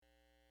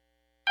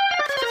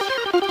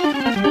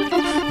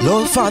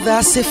Lord Father,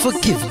 I say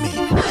forgive me.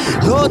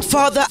 Lord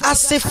Father, I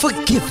say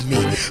forgive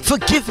me.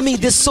 Forgive me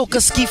this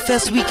Soca Ski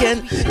Fest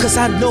weekend, cause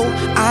I know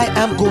I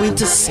am going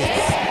to sin.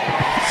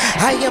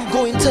 I am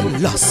going to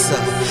lust.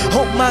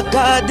 Oh my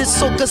God, this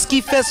Soca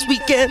Ski Fest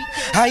weekend,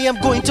 I am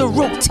going to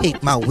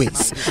rotate my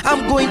waist.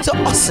 I'm going to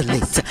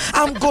oscillate.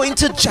 I'm going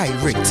to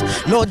gyrate.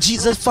 Lord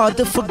Jesus,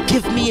 Father,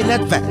 forgive me in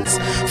advance.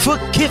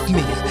 Forgive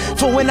me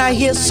for when I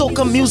hear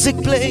soca music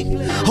play.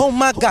 Oh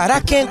my God, I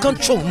can't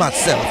control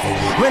myself.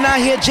 When I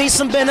hear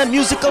Jason Bennett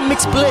musical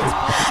mix play,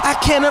 I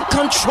cannot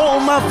control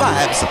my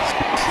vibes.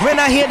 When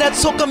I hear that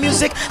soca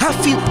music, I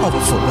feel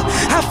powerful.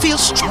 I feel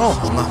strong.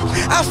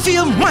 I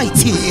feel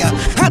mighty.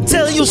 I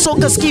tell you,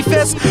 Soca Ski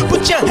Fest,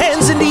 put your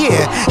hands in the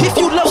air. If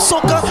you love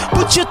soca,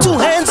 put your two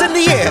hands in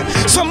the air.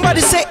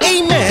 Somebody say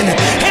amen.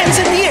 Hands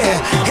in the air.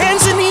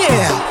 Hands in the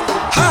air.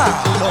 Ha,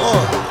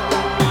 Lord.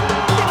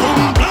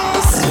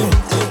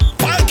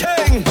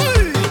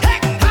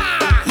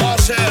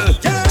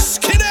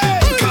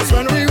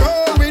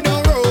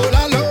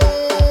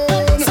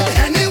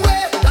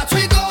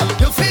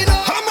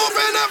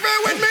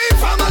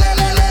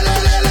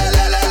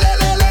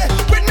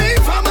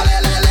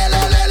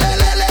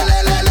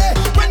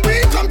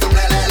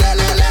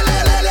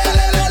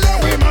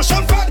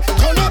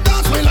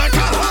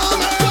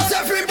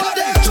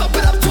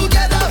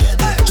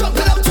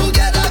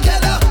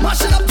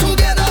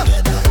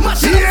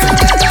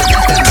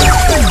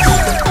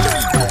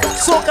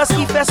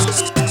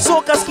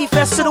 Soca Ski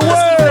Fest to the world.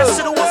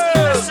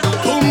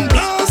 Boom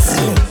blast,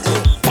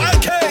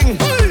 Viking,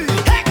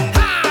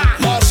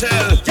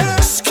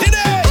 Marshall, Skinny.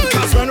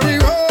 Cause when we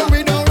roll,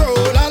 we don't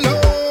roll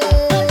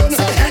alone.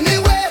 So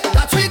anywhere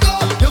that we go,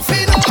 you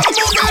feel it. I'm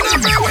moving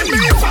away with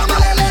me,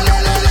 family.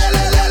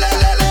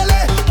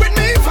 With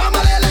me,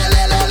 family.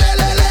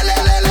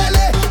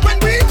 When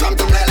we come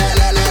to play,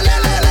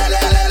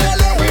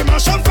 we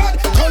mash up front,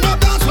 turn up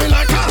dance, we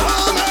like a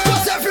hammer.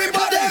 Cause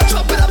everybody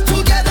jump it up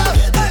together,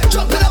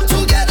 jump it up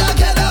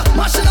together.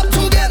 Mash it up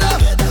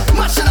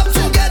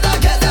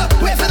together,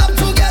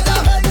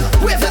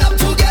 wave it up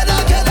together,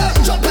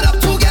 jump it up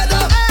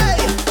together.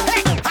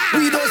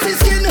 We don't see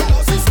skin,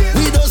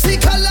 we don't see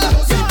color,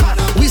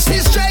 we see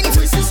strength,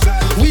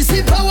 we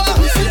see power,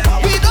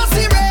 we don't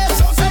see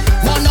race,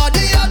 one or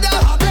the other.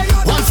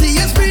 One see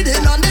is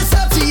breathing on this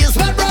earth, he is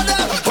my brother.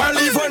 Well,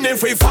 even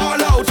if we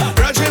fall out,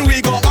 brethren,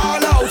 we go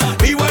all out.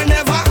 We will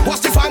never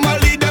watch the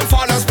family, them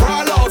fall and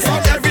sprawl out.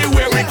 From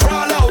everywhere we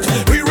crawl out,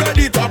 we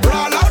ready to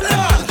brawl out.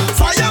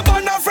 Fire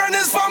burn a friend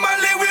is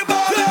family, we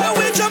ball out.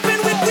 We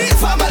jumping with we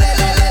family,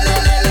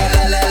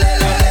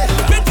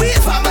 with we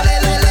family.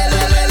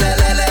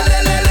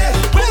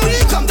 When we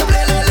come to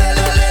play,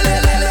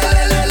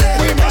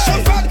 we mash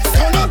up front,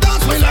 turn up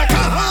dance, we like a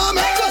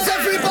hammer. Cause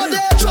everybody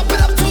jump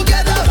it up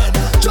together,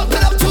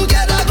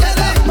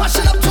 mash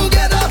it up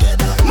together,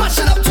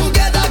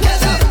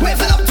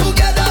 wave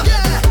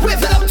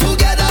it up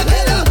together,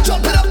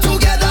 jump it up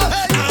together.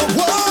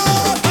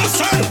 I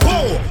said,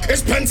 whoa,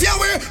 it's plenty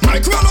away.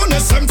 Micro alone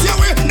is empty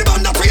away. The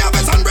band that we have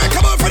is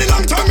unbreakable for the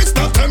long term. It's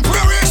not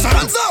temporary. So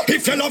hands up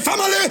if you love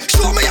family.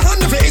 Show me your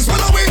hand if it is one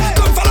away.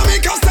 Come follow me,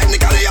 cause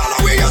technically all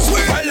the way is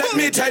way. Well, let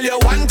me tell you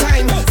one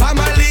time,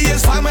 family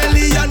is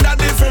family and that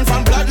different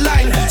from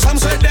bloodline. Some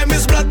say them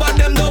is blood, but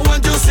them don't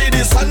want to see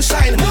the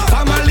sunshine.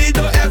 Family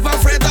don't ever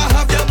afraid to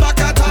have your back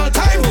at all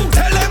time.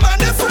 Tell them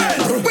and their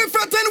friends, we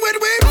fretting with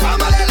we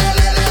family.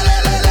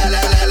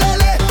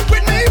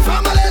 With me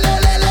family.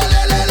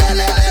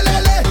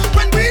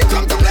 When we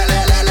come to play,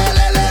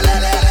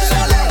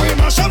 we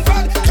mash up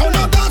front, turn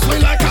up dance, we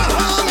like a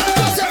hammer.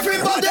 Cause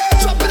everybody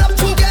jump it up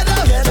together,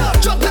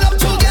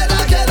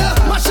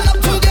 mash it up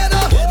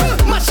together,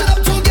 wave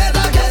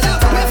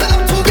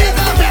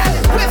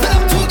it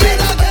up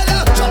together,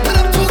 jump it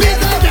up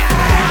together.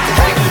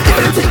 If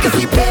you think you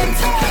see paint,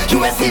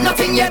 you ain't see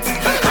nothing yet.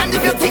 And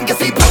if you think you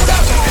see powder,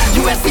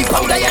 you ain't see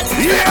powder yet.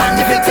 And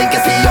if you think you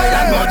see oil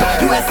and mud,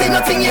 you ain't see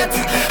nothing yet.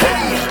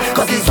 Hey,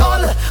 cause it's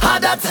all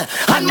hard that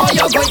and more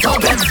you're going to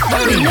get.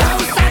 We now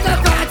start a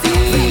party,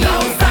 we now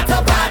start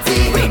a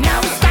party, we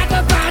now start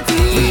a party,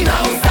 we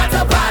now start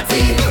a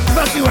party.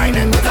 Bussy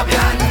whining, put up your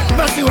hand,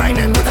 bussy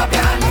whining, put up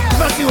your hand,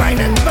 bussy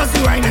whining,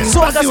 bussy whining,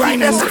 bussy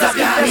whining, put up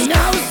your hand. We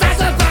now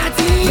start a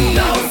party, we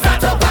now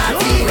start a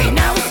party, we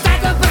now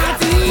start a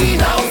party, we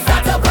now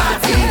start a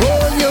party.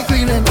 Hold your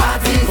feeling,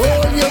 Party,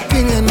 hold your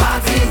feeling,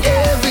 party,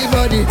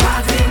 everybody,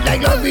 party,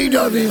 like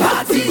lovey-dovey.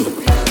 party.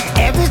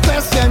 Every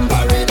question,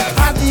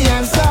 have the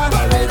answer.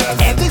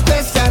 Every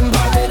question,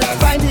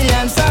 find the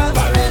answer.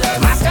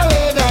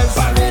 Masqueraders,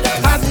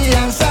 have the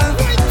answer.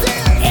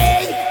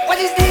 Hey, what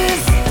is this?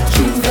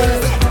 Juve.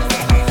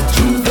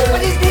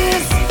 What is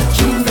this?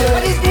 Juve.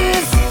 What is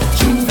this?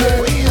 Juve.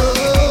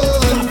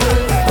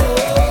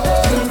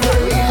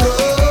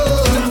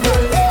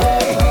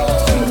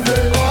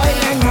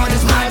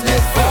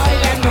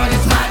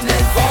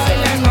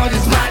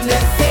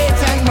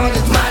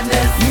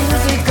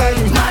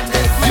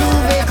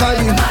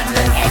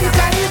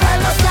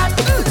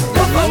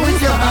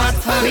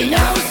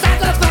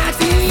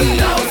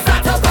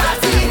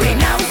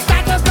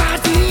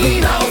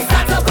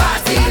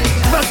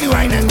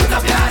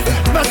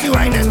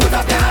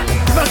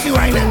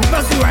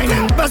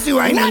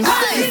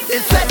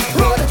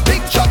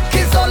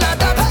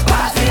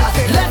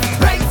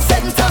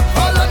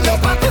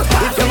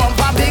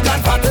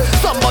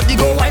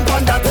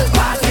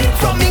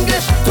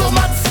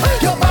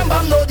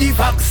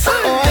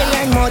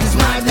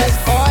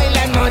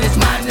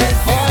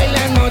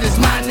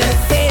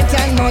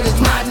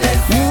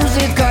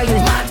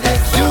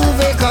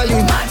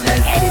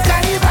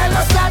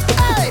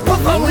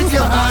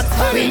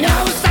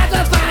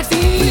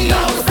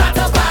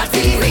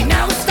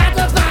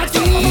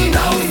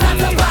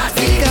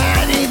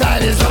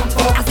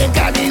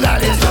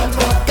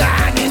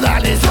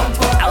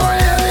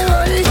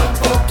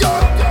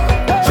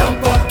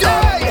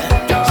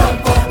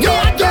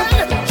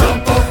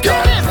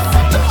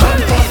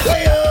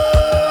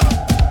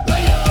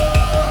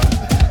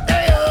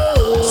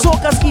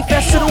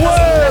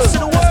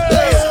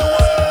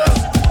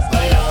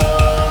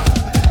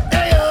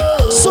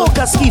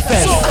 Soca Ski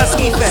Fest. Soca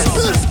Ski Fest.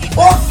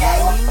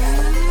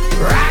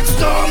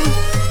 Rockstorm,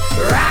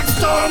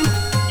 Rockstorm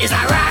is a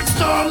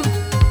rockstorm.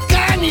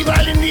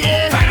 Carnival in the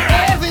air.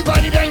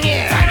 Everybody down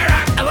here.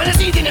 I wanna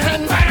see it in the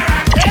hand.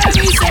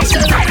 Every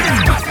section.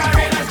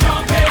 Masqueraders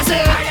jumping. I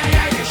say,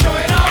 You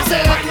showing off.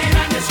 Whining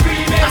and the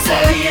screaming. I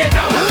say,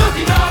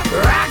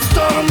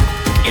 Rockstorm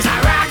is a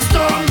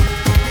rockstorm.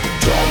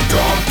 Jump,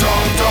 jump,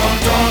 jump, jump,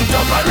 jump,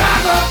 jump and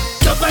rag up.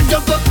 Jump and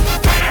jump up.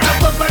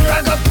 Jump up and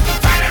rag up.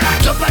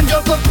 Jump and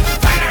jump up.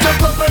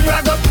 Jump up and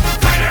rag up.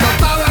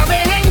 Jump and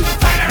rag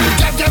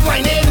up. Jump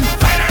whining.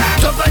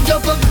 Jump and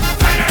jump up.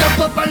 Jump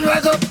up and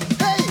rag up.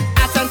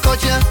 Art and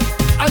culture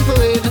and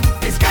parade.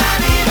 It's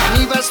carnival.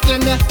 Carnival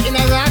splendor in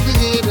a rag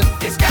brigade.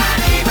 It's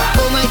carnival.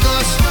 Oh my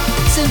gosh,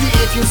 since the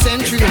 18th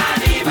century,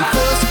 the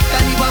first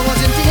carnival was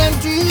in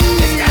TNT.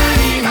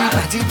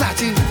 Party,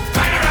 party,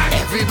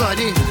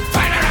 everybody,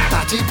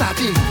 party,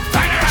 party,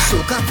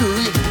 soca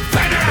puri.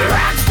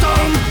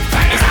 Rockstorm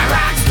is a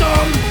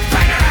rockstorm.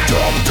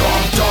 Jump,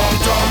 jump, jump,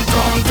 jump,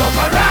 jump, jump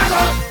and rag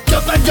up.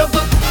 Jump and jump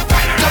up,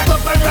 jump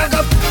up and rag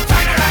up.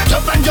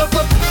 Jump and jump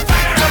up,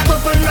 jump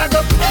up and rag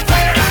up.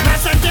 It's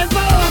mass and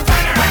tempo,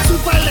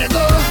 super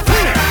Lego.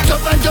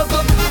 Jump and jump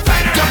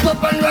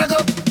up and rag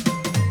up.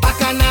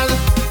 Bacchanal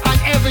on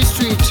every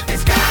street.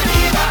 It's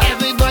carnival.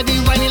 Everybody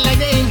whining like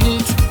they in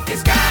heat.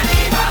 It's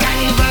carnival.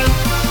 Carnival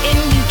in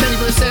the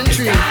 21st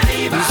century.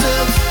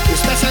 Reserves a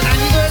special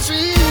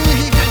anniversary.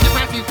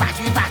 Party,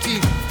 party, party,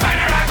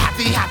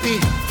 happy, happy,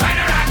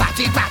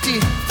 party, party,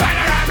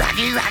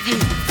 raggy, raggy.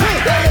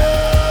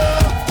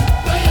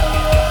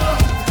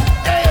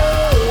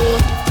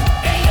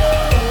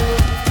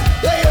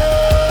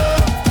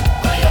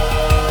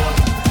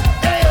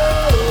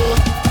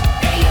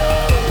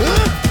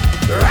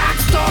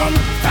 Rockstorm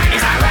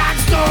is a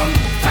rockstorm.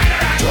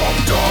 Jump,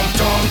 jump,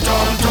 jump,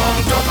 jump, jump,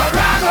 jump and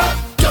rag up.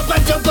 Jump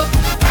and jump up,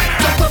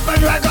 jump up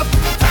and rag up.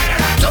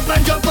 Jump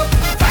and jump up,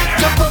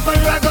 jump up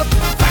and rag up.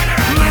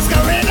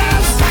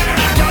 Masqueraders,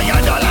 enjoy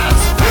your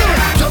dollars.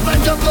 Jump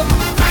and jump up,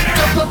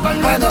 jump up and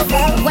rag up.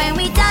 When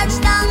we touch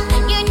down,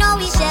 you know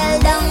we shell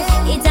down.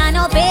 It's an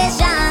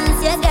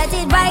patience, you get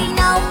it right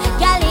now.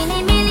 Girl in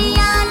a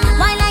million,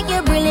 why like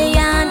you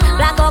brilliant?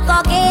 Black or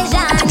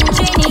Caucasian,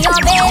 Trini or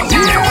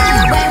Bayesian.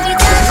 When we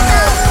touch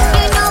down,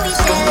 you know we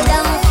shell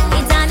down.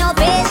 It's an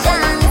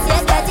patience, you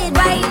get it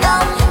right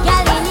now.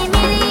 Girl in a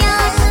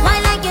million, why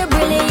like you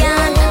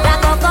brilliant?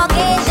 Black or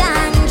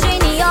Caucasian,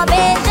 Trini or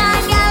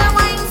Bayesian. Girl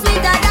wine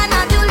sweeter than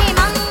a Julie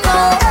Mango.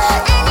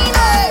 Any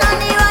man on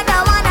the road I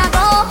wanna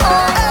go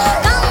home.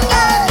 Come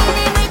girl, kill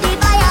him with the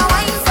fire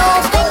wine so.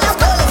 Bring your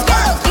bullets,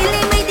 girl, kill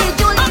him with the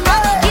Julie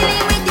Mango. Kill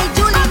him with the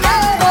Julie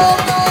Mango.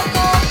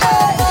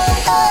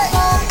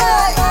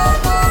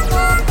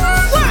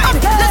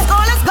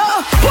 Let's go.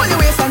 Pull your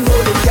waist and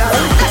roll it, girl.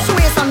 Dash your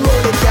waist and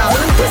roll it, girl.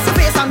 Twist your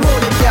face and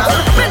roll it, girl.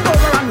 Bend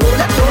over and roll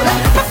it, roll it.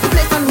 Pass the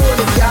place and roll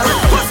it, girl.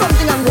 Put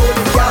something and roll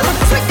it, girl.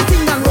 Swing the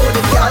thing and roll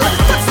it, girl.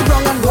 Touch the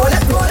ground and roll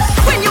it, roll it.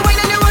 When you whine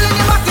and you roll and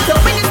you back it up.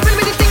 When you spin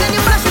with the thing and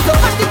you flash it up.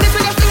 Watch the place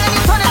when you fling and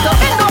you turn it up.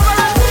 Bend over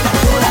and roll it,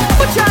 roll it.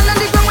 Put your hand on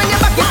the ground when you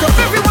back it up.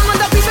 Everyone on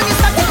the piece when you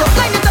stack it up.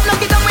 Line it up,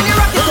 lock it up when you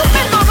rock it up.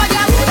 Bend over,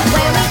 girl.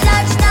 When we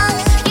touch down,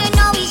 you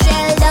know we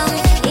shell down.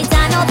 It's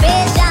an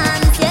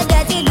patience, you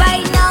get it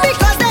right now.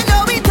 Because they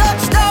know we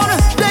touch down,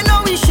 they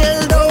know we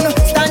shell down.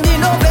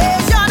 Standing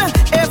ovation,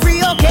 every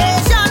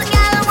occasion.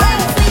 Girl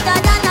wine sweeter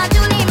than a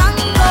Julie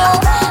Mango.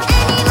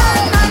 Any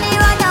man on the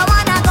road I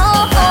wanna go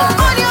home.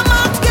 On your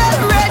marks, get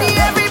ready,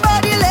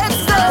 everybody, let's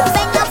go.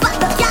 Bend your back,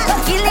 girl,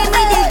 kill him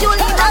with the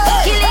Julie Mango.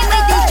 Kill him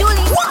with the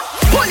Julie.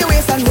 Pull your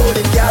waist and roll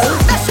it, girl.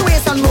 Dash your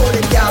waist and roll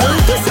it, girl.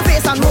 Twist your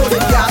face and roll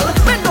it, girl.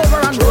 Bend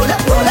over and roll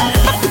it, roll it.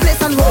 Pass the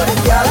place and roll it,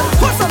 girl.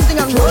 Put something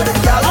and roll it,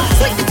 girl.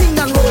 Swing the thing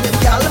and roll it,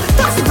 girl.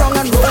 Touch the ground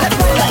and roll it,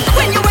 roll it.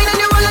 When you whine and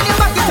you roll and you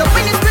back it up.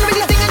 When you spin with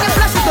the thing and you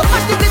flash it up.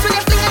 Watch the place when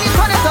you fling and you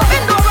turn it up.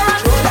 Bend over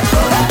and roll it,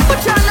 roll it. Put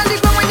your hand on the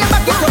ground when you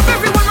back it up.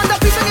 Everyone on the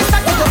piece when you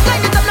stack it up.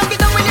 Line it up, lock it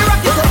down when you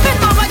rock it up.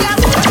 Bend over, girl.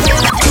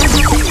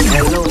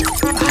 Hello,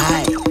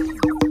 hi.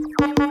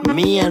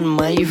 Me and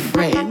my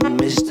friend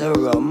Mr.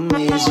 Rum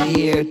is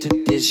here to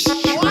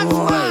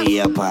destroy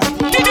your party.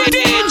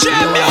 DJ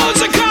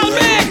Musical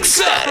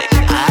Mix. I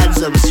had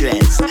some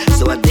stress,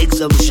 so I take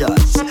some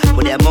shots.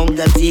 But the amount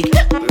I take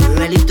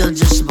really touch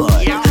the spot.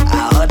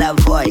 I heard a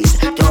voice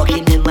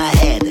talking in my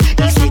head.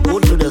 He said, go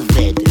to the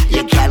bed,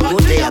 you can't go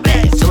to your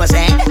bed. So I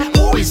said,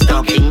 who is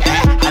talking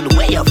and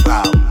where you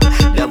from?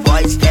 The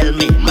voice tell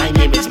me, my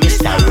name is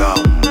Mr.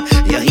 Rum.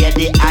 You hear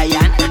the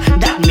iron?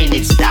 That means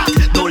it's start.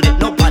 Don't let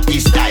no party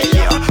style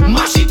you.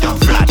 Mash it up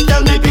flat.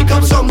 Tell me pick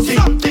up something,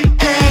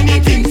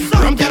 anything.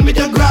 Rum tell me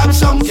to grab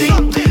something,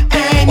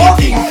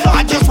 anything.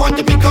 I just want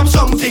to pick up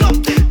something,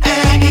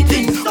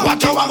 anything.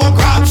 Watch how I go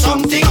grab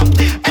something,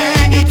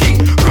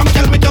 anything. Rum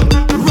tell me to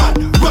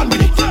run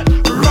with it,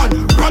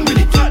 run with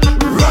it,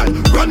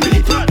 run with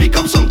it. Pick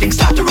up something,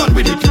 start to run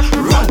with it,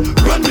 run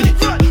with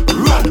it,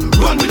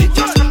 run with it,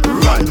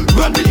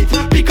 run with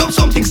it. Pick up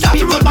something, start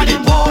to run with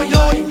it. Boy,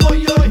 yo, boy,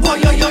 yo, boy,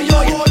 yo, yo,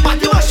 yo.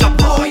 Party mash up,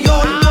 boy, yo,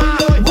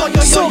 boy, yo, yo,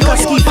 yo. Soca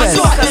Ski Fest.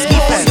 Soca Ski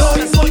Fest.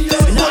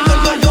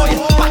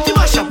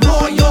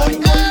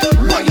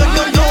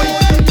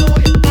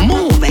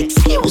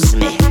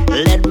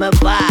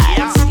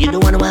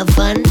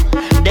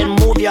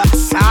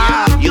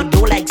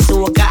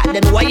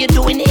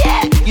 doing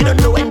here? You don't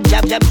know when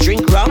Jab Jab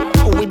drink rum?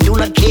 We do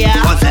not care.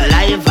 Cause the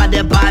life of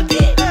the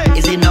party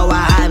is in our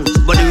hands.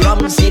 But the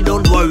rum say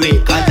don't worry,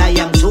 cause I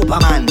am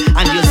Superman.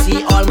 And you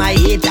see all my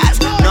haters,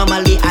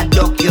 normally I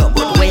duck you.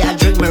 But when I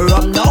drink my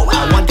rum now,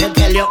 I want to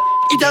tell you.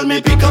 He tell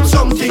me pick up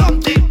something,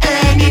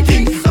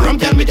 anything. Rum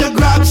tell me to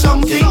grab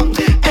something,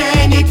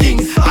 anything.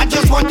 I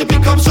just want to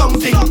pick up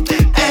something,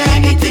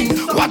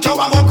 anything. Watch how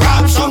I go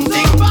grab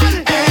something,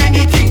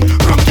 anything.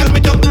 Rum tell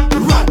me to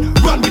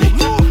run with it,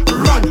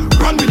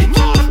 run with it,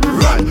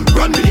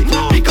 run with it.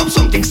 Pick up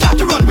something, start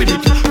to run with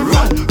it,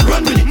 run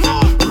with it,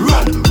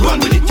 run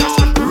with it, just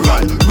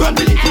run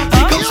with it.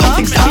 Pick up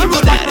something, start to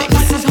run with it.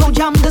 This is how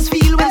jam does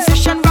feel when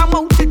session ram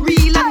out it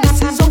real. And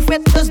this is how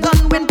fete does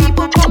done when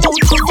people come out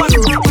for fun.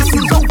 This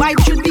is how vibe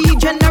should be,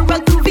 general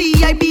to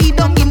VIP.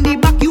 Down in the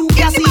back you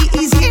can see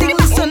easy thing.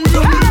 Listen to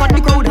me, cut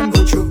the crowd and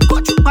go through,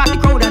 part the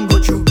crowd and go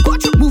through,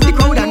 move the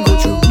crowd and go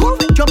through,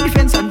 jump the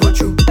fence and go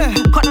through,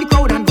 cut the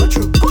crowd and go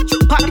through,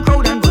 part the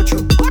crowd and go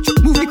through,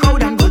 move the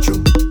crowd and go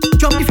through,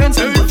 jump the fence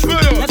and go through.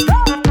 Let's go.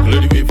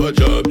 Clear the way for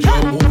Jab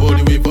Jab, move all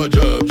the way for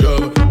Jab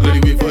Jab. Clear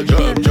the way for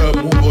Jab Jab,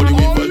 move all the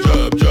way for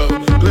Jab Jab.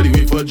 Clear the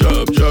way for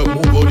Jab Jab,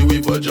 move all the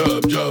way for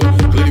Jab Jab.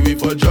 Clear the way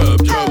for Jab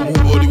Jab,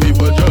 move all the way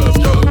for Jab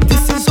Jab.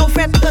 This is so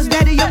fat, cause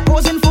daddy you're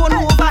posing phone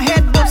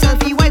overhead. But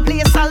selfie while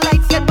place a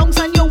light, get bounce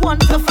and you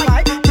want to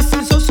fight. This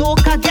is so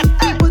soca, get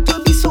people to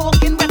be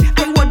soaking wet.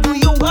 I what do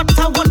you want?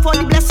 I want for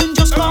the blessing,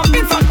 just come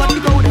in front, cut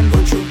the crowd and go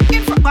through,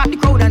 in front, part the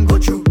crowd and go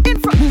through, in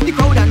front, move the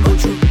crowd and go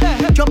through,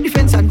 jump the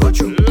fence and go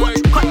through,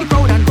 cut the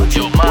crowd and go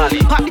through, part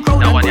the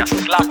crowd and go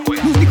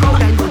through, move the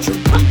crowd and go through,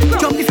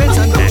 jump the fence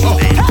and go through.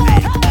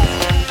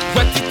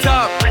 Wet it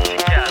up,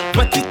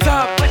 wet it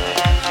up,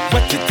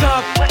 wet it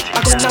up.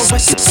 I go now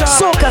wet it up.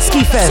 Soca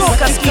Ski Fest.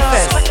 Soca Ski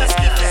Fest.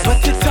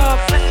 Wet it up,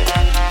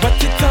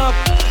 wet it up.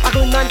 I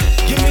go now,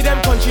 give me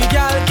them country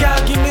gal,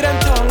 give me them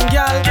tongue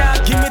gal,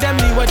 give me them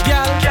leeward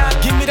gal,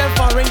 give me them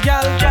foreign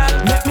gal.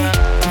 Let me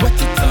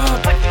wet it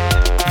up,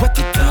 wet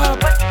it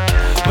up,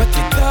 wet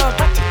it up,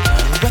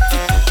 wet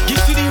it. Give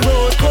she the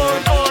road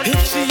code, if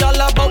she all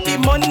about the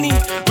money,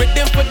 with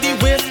them for the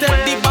waist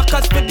and the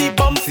backers for the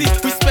bumpsy.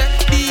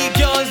 Respect the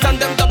girls and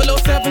them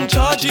 007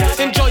 charges.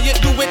 Enjoy it,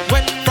 do it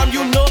wet from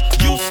you know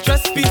you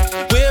stress me.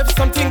 Wave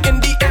something in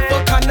the air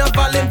for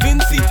carnival and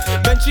Vincy.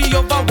 Then she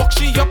over, walk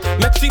she up,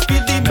 make she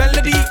feel the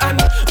melody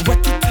and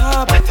wet it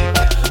up, wet it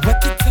up,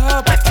 wet it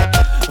up, wet it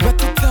up,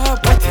 wet it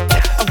up, wet it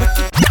up.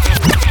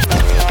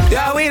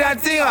 Yeah, we that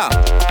singer,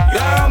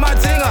 yeah, I'm a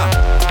singer,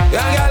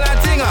 yeah, girl a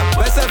singer.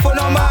 Myself for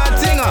no my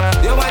singer.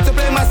 You want to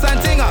play my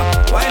santinger,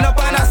 wind up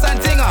on a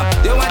santinger.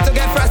 You want to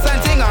get fresh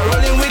santinger,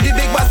 rolling with the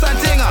big bass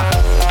santinger.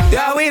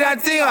 Yeah, we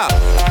that singer,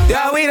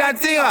 yeah, we that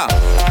singer,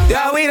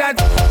 yeah, we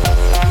that.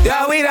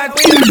 Yeah, we that.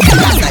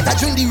 Last night I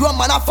drink the rum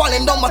and I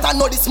falling down, but I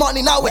know this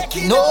morning I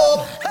waking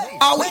up.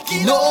 I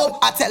waking up.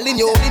 I telling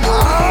you.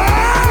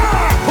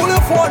 Pull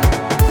your phone,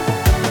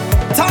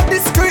 tap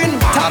the screen,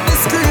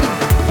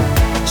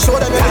 show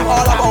them what I'm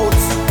all about.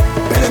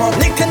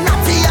 Nick and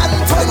Natty and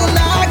Tony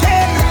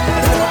again.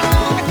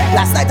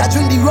 Last night I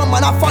drink the rum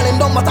and I falling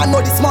down, but I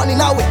know this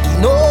morning I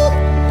waking up.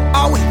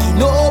 I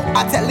waking up.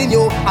 I telling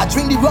you. I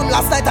drink the rum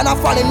last night and I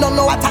falling down.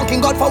 Now I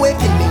thanking God for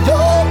waking me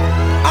up.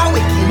 I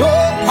waking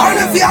up. And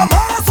if you're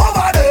mass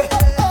over there,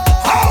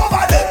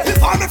 over there.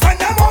 If I'm a friend,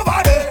 them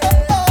over there,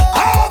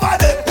 over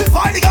there. If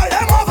I the girl,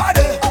 them over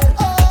there,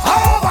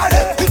 over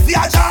there. If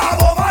you're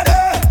job over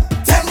there,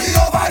 tell me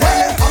over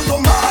there. Come to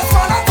mass,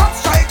 man, a top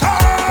striker.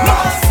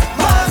 Mass,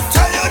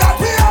 tell you that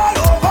we all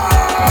over.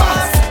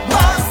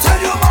 Mass, tell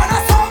you man a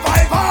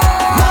survivor.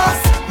 Mass,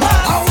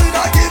 and we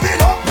not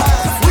giving up.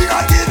 We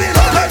not giving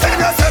up. Get in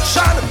your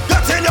section,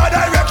 get in your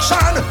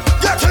direction.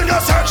 Get in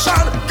your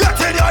section, get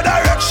in your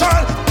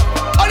direction.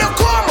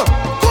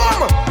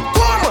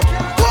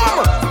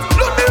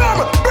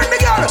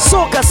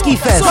 Soca Ski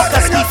Fest.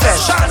 Soca Ski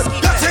Fest.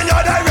 Get in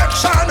your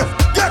direction.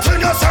 Get in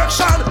your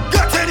section.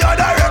 Get in your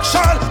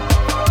direction.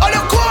 And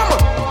you come.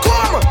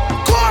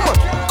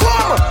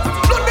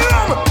 Load the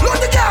rum, load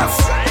the gas.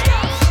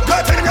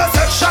 Get in your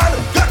section.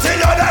 Get in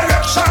your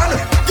direction.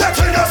 Get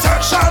in your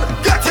section.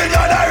 Get in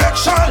your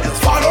direction. Let's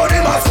follow the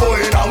mass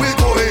going and we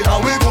going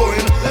and we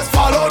going. Let's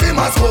follow the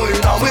mass going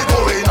and we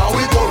going and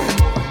we going.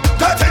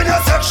 Get in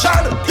your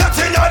section. Get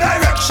in your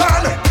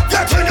direction.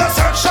 Get in your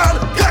section.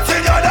 Get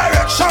in your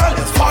direction.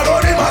 Let's follow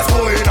the mass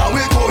going and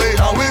we going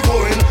and we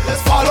going.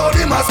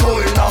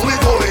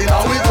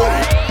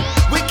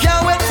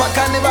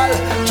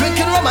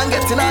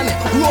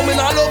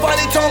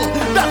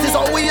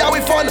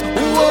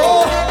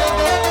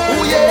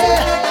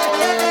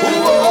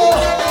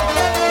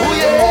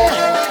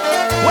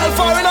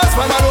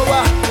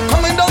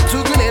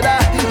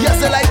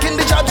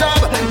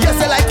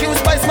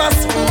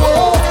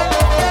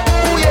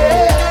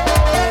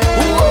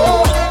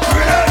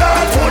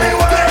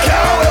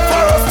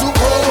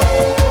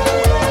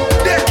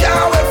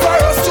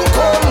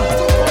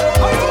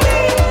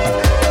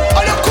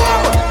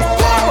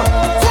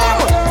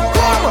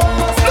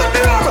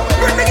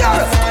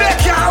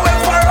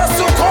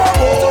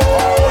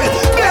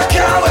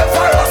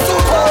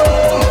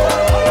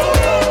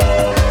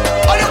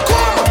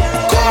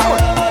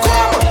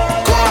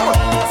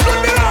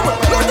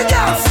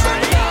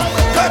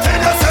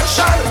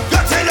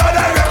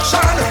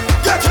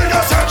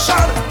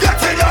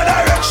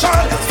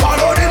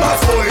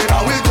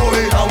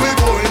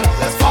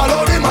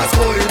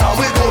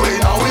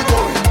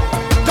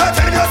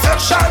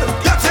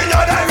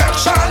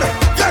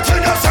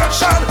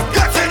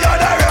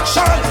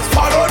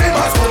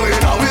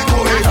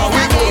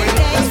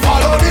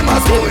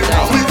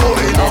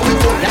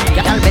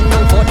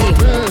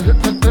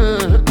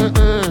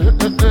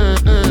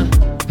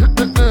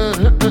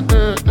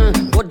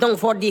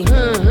 for the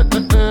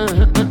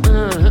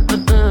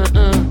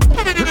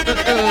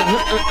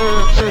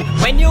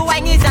When you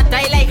whine is that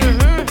I like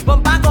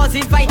bumper goes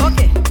in fight.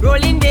 Okay.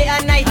 Rolling day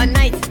and night.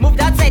 Move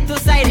that side to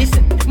side.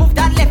 Listen. Move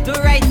that left to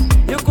right.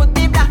 You could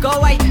be black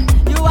or white.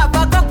 You have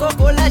a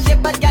Coca-Cola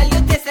shape, but girl you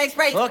taste like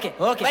Sprite. Okay.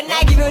 When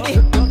I give you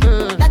the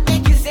that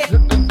make you say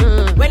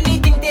when you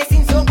think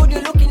tasting so good,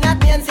 you looking at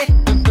me and say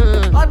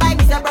all by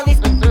me some promise.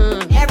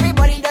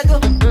 Everybody does go.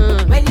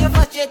 When you're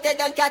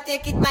frustrated and can't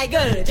take it, my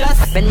girl,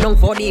 just bend down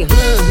for the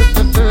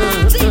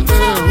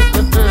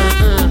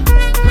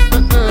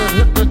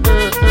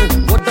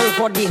go down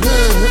for the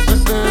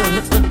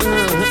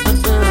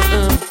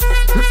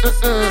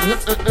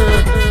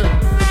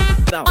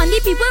On the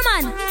people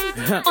man,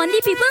 on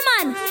the people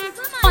man,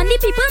 on the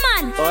people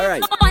man.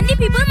 Alright. On the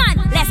people man.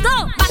 Let's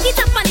go. Back it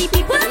up on the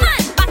people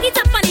man. Back it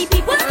up on the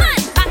people man.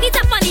 Back it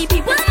up on the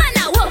people man.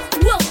 Now whoa.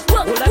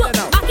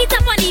 Back it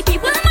up on the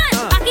people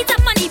man. Back it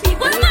up on the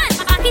people man.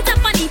 Back it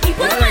up on the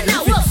people man.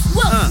 Now whoa.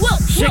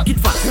 Shake it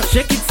fast,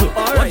 shake it slow.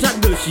 Watch that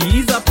girl, she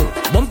is a pro.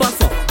 Bumper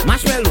song,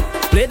 marshmallow.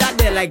 Play that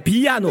there like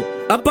piano.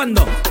 Up and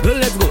down, girl,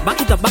 let's go. Back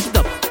it up.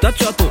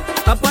 Touch your toe.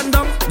 Up and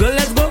down, girl,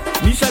 let's go.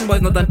 Mission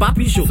boys, not a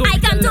papi show. I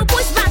come to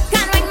push back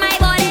and wing my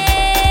body.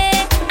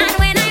 And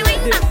when I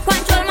wing up,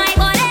 control my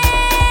body.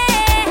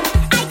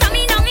 I come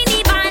in down in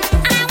the band,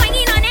 and I'm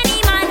winging on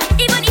any man.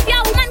 Even if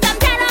your woman come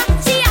tell her,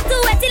 she have to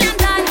wait till I'm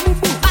done.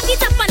 Back it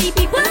up on the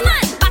people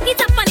man. Back it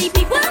up on the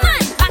people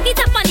man. Back it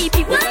up on the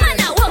people man.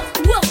 Now whoa.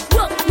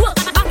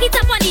 Back it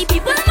up on the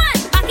people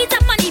man. Back it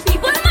up on the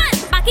people man.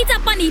 Back it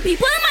up on the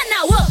people man.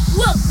 Now whoa.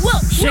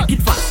 Shake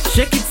it fast,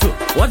 shake it slow.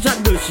 Watch that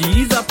girl,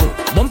 she is a pro.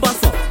 Bumper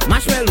song,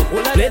 marshmallow.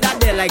 Play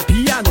that there like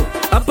piano.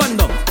 Up and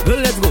down,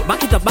 girl, let's go. Back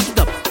it up.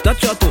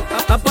 Touch your toe.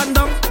 Up and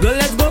down, girl,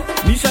 let's go.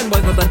 Mission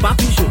boys, not a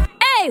papi show.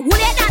 Hey, who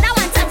let that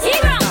one touch it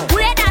wrong? Who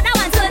let that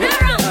one turn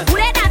around? Who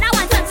let that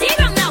one touch it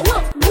wrong? Now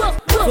whoa.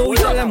 So we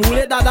tell them who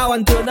let that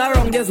one turn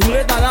around. Yes, who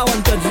let that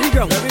one touch the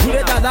ground? Who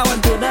let that one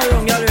turn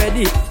around? You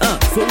ready?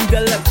 So we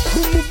tell them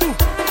boom.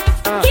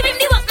 Give him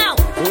the work now.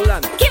 Hold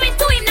on. Give it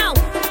to him now.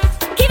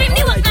 Give him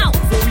the work now.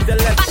 So we tell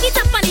them back it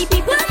up on the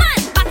people man.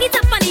 Back it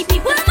up on the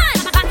people man.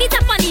 Back it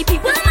up on the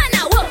people man.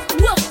 Now whoa.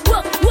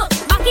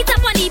 Back it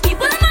up on the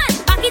people man.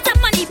 Back it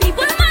up on the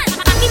people man.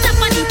 Back it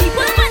up on the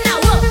people man. Now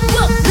whoa.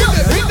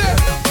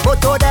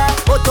 Photo there.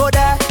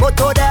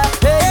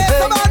 Hey,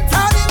 come on,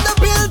 turn in the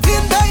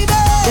building, baby.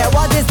 There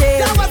was this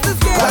game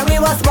when we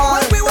were small.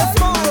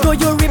 Do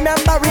you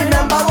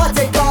remember what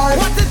it called?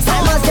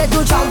 Simon said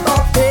to jump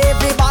up,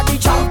 everybody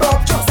jump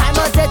up.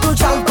 Simon said to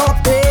jump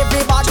up,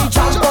 everybody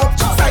jump up.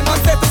 Simon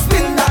said to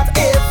spin that,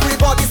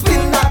 everybody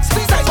spin that.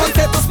 Simon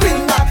said to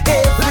spin that,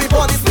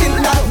 everybody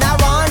spin that. Now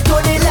run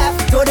to the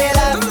left.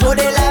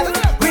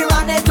 We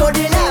run it to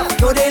the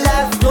left.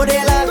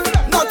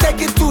 Now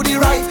take it to the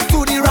right.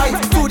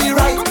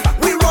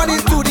 We run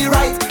it to the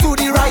right.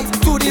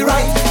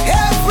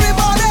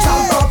 Everybody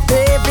jump up,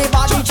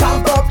 everybody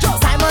jump up.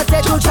 Simon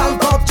said to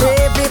jump up,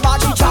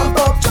 everybody jump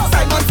up.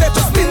 Simon said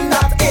to spin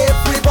that,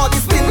 everybody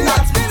spin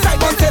that.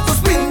 Simon said to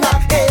spin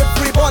that,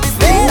 everybody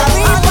spin that.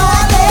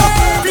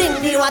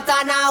 Fling the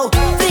water now. What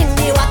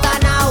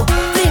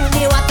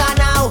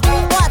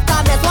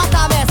a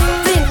mess.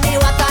 Fling the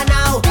water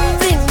now.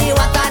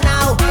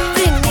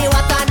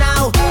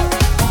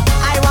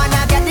 I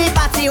wanna get the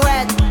party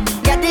wet.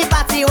 Get the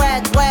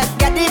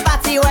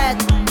party wet.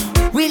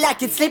 We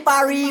like it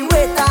slippery,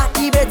 waiter,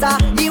 the better.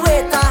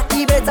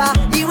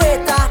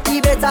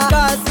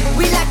 Cause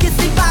we like it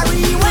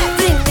slippery, wet.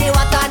 Fling the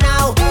water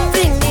now.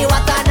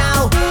 What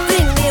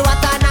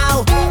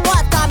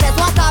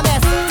a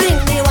mess. Fling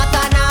the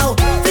water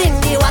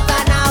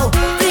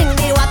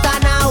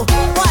now.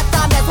 What a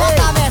mess.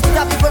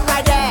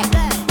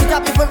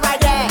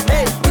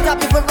 Put up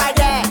people right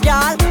there.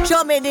 Y'all,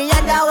 show me the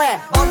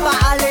underwear. Bumper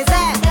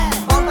Alizé.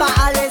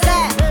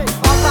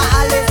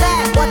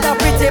 What a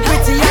pretty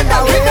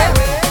underwear.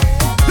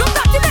 Look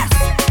at the mess.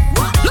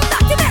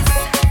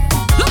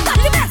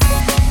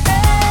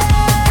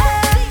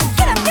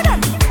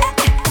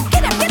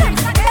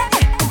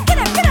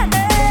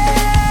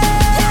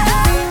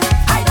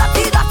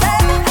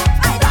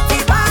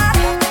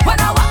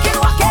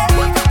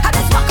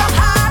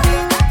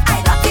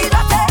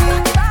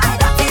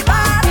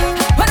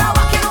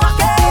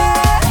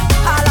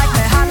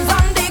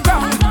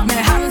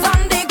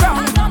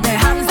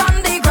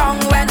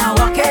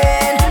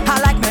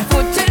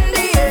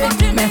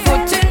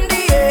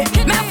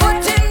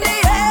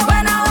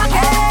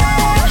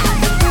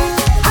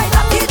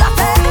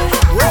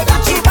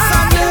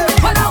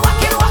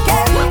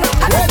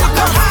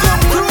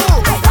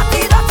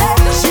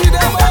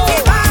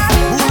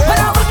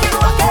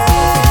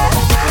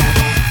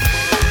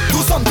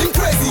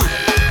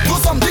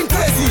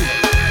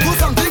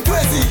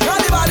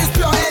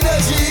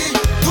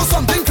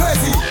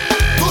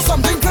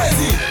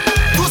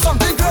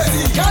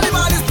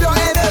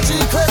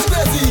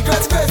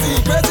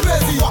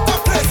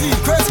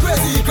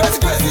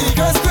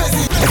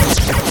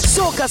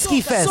 Soca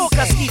Ski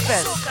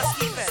Fest.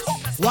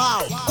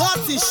 Wow,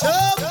 party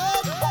show.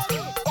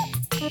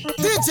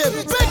 DJ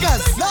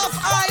Biggest, Love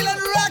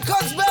Island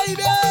Records,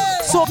 baby.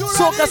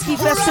 Soca Ski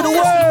Fest to the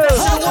world.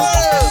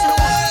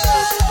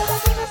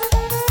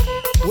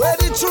 Where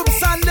the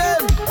troops and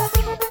them?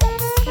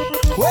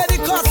 Where the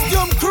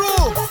costume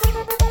crew?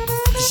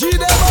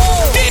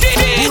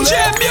 DJ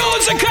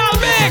Musical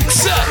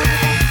Mix.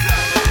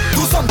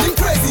 Do something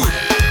crazy.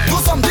 Do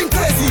something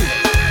crazy.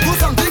 Do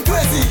something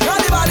crazy.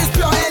 Carnival is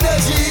pure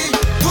energy.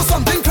 Do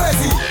something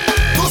crazy.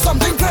 Do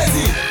something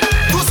crazy.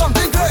 Do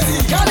something crazy.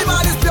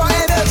 Carnival is pure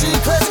energy.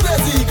 Crazy,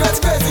 crazy,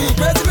 crazy, crazy,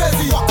 crazy,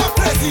 crazy. Walk up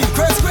crazy,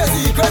 crazy,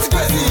 crazy, crazy,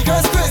 crazy,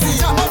 crazy, crazy.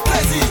 Jump up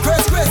crazy,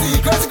 crazy, crazy,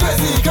 crazy,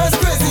 crazy, crazy,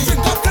 crazy.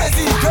 Drink up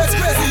crazy, crazy,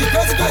 crazy,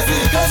 crazy, crazy,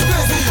 crazy,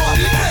 crazy.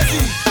 Body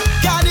crazy.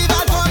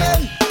 Carnival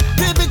coming,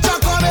 the picture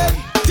coming.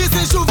 This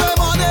is Juve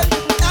morning.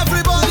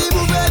 Everybody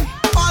moving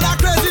on a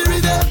crazy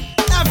rhythm.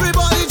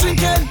 Everybody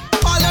drinking,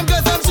 all them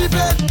girls them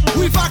cheaping.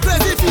 We for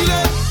crazy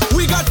feeling.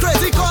 We got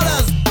crazy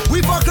colors.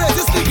 We for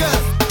crazy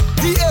stickers.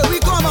 The air we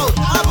come out,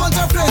 a bunch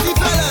of crazy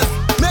fellas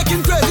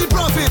making crazy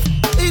profit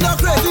in a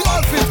crazy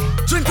outfit.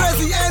 Drink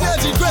crazy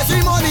energy, crazy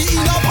money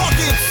in our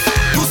pockets.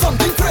 Do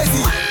something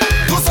crazy.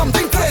 Do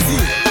something crazy.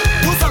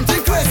 Do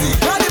something crazy.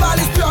 Carnival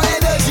is pure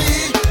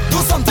energy. Do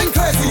something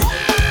crazy.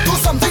 Do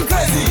something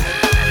crazy.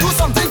 Do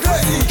something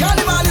crazy.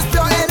 Carnival is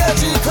pure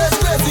energy.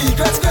 Crazy, crazy,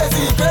 crazy,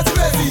 crazy, crazy,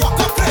 crazy.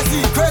 Walk up crazy,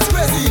 crazy,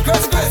 crazy,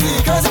 crazy,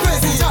 crazy, crazy,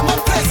 crazy. Jump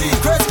up crazy,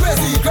 crazy,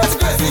 crazy, crazy,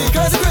 crazy,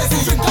 crazy, crazy.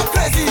 Drink up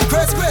crazy,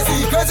 crazy,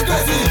 crazy, crazy,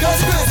 crazy,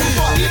 crazy, crazy.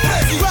 Body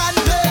crazy. Grand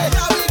day,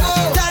 here we go.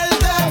 Tell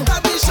them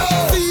that we show.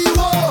 See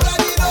what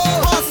already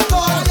know. Must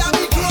go, yeah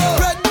we grow.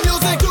 Red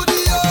music to the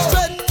O,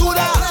 straight to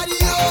the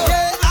radio.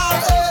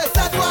 KRA,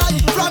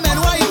 from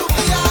NY to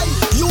PI.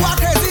 You are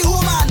crazy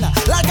woman,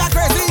 like a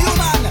crazy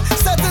human.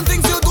 Certain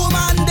things you do,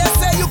 man, they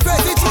say you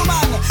crazy true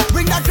man.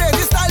 Bring that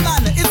crazy style,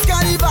 man. It's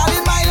carnival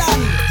in my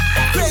land.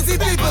 Crazy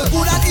people,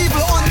 good and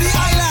evil on the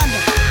island.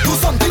 Do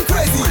something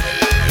crazy.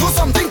 Do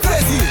something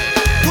crazy.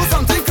 Do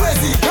something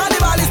crazy.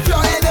 Carnival is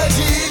pure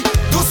energy.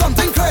 Do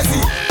something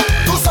crazy.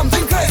 Do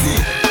something crazy.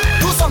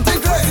 Do something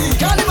crazy.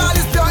 Carnival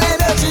is pure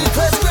energy.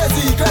 Crazy,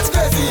 crazy, crazy,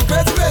 crazy,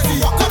 crazy, crazy.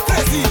 Walk up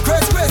crazy,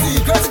 crazy, crazy,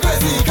 crazy,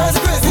 crazy, crazy,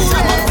 crazy.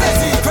 Jump up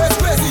crazy, crazy,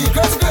 crazy,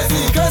 crazy,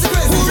 crazy, crazy,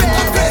 crazy. Drink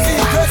up crazy,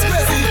 crazy,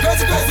 crazy,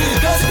 crazy, crazy,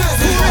 crazy,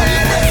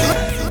 crazy.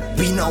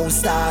 We now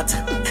start,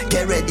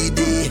 get ready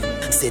day.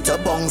 Set a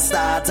bong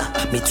start,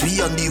 meet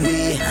we on the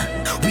way.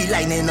 We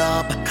lining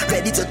up,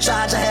 ready to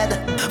charge ahead.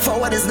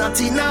 Forward is not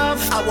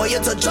enough, I want you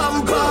to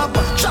jump up.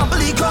 Trample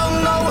the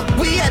ground now,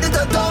 we headed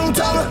to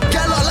downtown.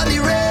 Get all on the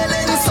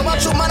railing, so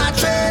much woman are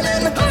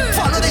trailing.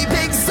 Follow the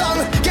big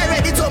song, get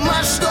ready to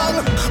mash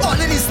down. All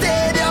in the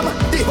stadium,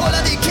 the whole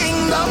of the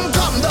kingdom.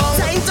 Come down,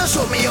 time to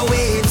show me your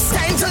waves.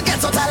 Time to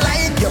get out of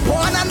line, you're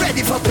born and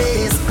ready for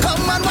pace.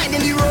 Come and wind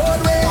in the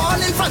roadway,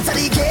 all in front of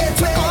the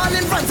gateway. All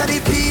in front of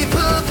the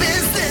people,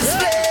 business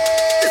way.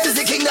 This is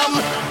the kingdom.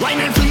 Wine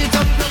and free it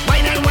up,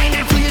 wine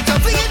and free it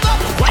up, free it up.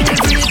 Wine and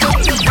free it up,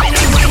 wine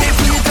and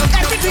free it up.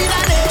 Every tree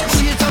that is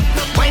free it up,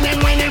 wine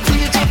and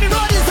free it up. Every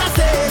road is a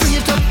say free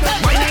it up,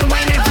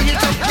 wine and free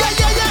it up. Yeah,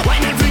 yeah, yeah.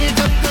 Wine and free it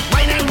up,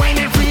 wine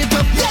and free it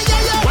up. Yeah,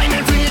 yeah, yeah. Wine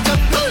and free it up,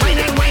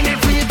 wine and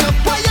free it up.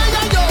 Why yeah,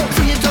 yeah, yo,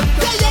 free it up.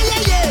 Yeah, yeah,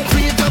 yeah, yeah.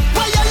 Free it up.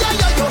 Why yeah, yeah,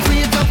 yeah, yo,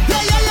 free it up.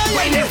 Yeah, yeah, yeah, yeah.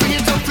 Wine and free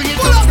it up, free it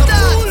up. Pull up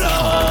that.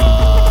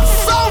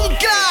 Sound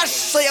clash.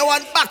 So you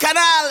want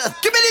bacchanal?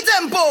 Give me the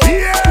tempo.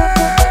 Yeah.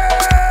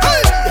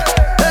 Hey,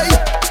 hey.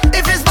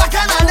 If it's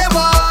bacchanal they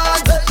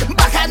want,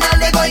 bacchanal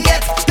they going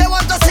get. They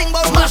want to sing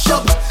about mash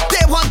up.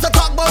 They want to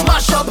talk about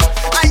mash up.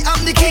 I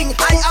am the king,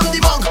 I am the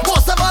monk.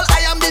 Most of all,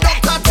 I am the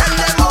doctor. Tell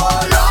them, oh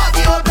Lord,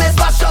 the old place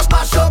mash up,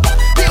 mash up.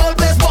 The old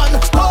place one.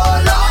 Oh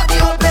Lord, the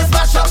old place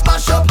mash up,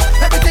 mash up.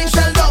 Everything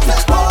shell down.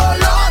 Oh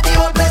Lord, the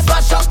old place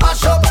mash up,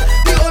 mash up.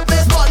 The old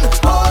place one.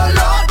 Oh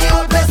Lord, the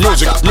old place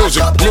mash up, mash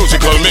up.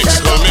 Musical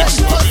mix.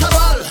 First of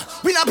all,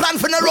 we not plan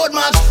for the road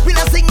march. We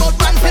not sing about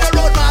plan for the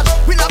road march.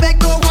 We not beg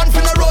no one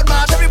for the road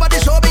march. Everybody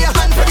show me a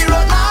hand for the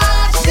road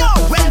march. Yo,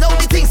 when now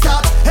the thing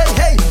start? Hey,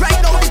 hey, right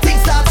now the thing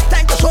start.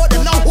 Time to show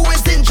them now who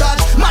is in charge.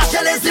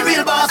 Marshall is the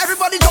real boss.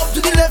 Everybody jump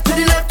to the left, to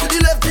the left, to the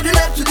left, to the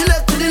left, to the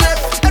left, to the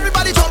left.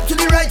 Everybody jump to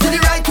the right, to the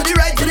right, to the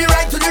right, to the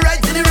right, to the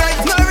right, to the right.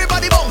 Now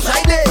everybody bounce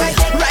right there,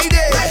 right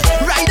there,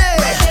 right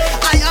there.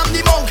 I am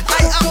the monk,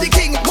 I am the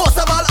king. Most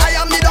of all, I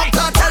am the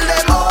doctor. Tell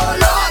them, oh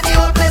Lord, the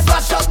old place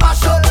mash up,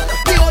 mash up.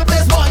 The old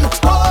place one.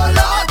 Oh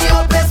Lord, the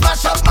old place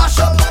mash up, mash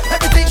up.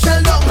 Everything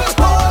shell down.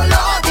 Oh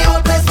Lord, the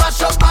old place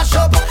mash up, mash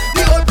up.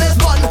 The old place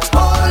one.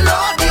 Oh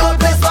Lord, the old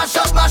place mash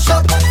up, mash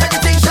up.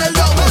 Everything shell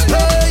down.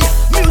 Hey,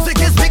 music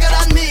is bigger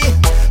than me.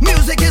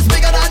 Music is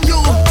bigger than you.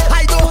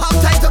 I don't have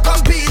time to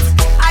compete.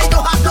 I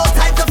don't have no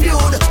time to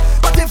feud.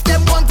 But if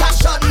them want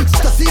action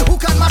to see who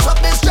can mash up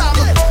this jam,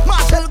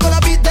 Marshall gonna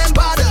beat them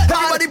bad.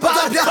 Everybody put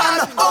up your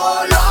hand.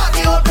 Oh Lord,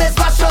 the old place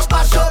mash up,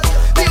 mash up.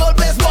 The old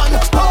place one.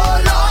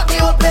 Oh Lord, the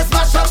old place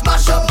mash up,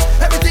 mash up.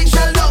 Everything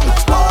shell down.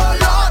 Oh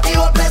Lord, the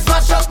old place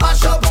mash up,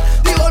 mash up.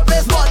 The old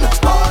place one.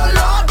 Oh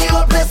Lord, the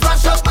old place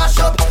mash up, mash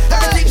up.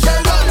 Everything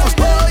shell down.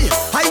 Boy,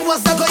 I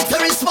was not going to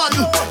respond,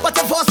 but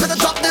I'm forced to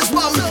drop this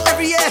bomb.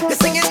 Every year, they're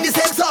singing the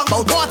same song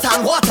about water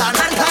and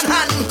hand, hand, hand.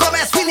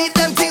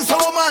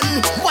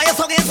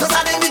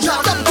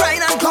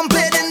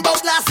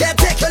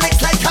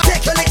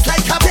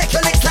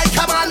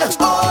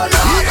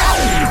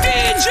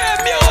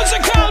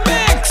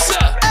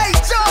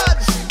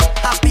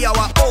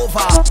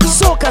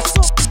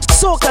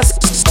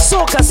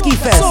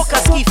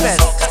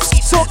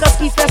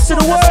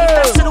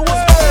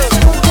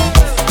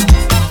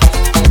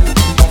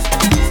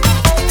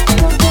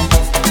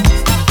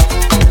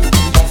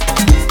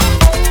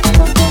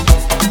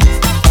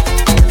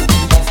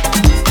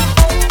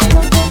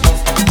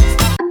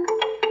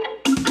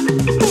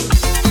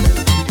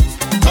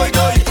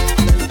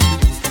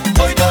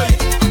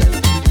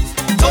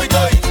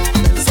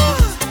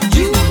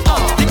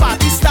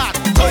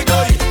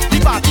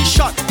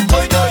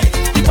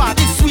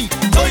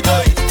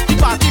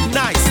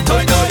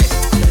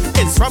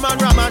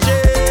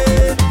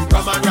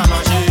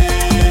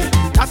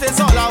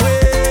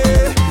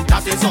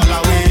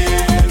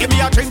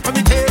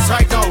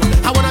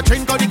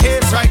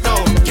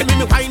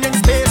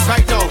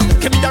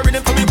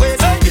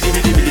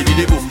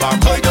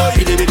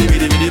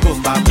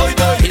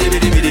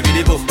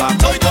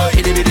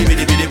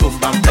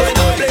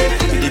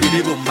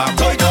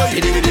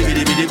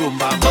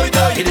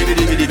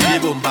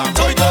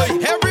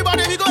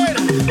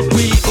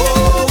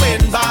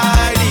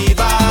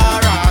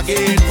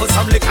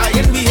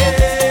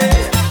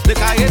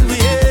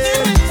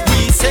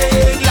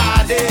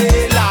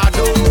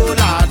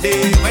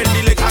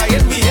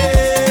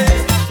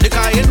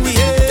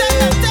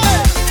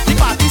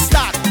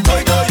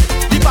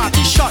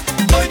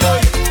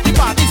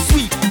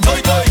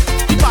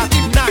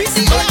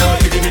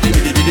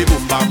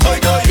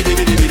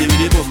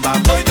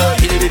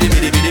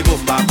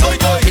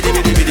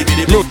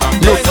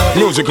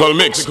 musical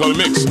mix.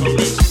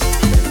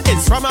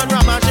 It's Rum and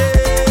Ramage,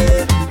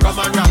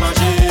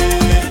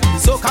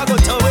 Soca go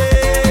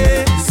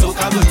away,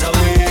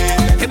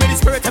 Give me the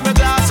spirit in my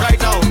glass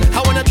right now.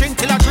 I wanna drink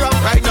till I drunk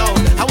right now.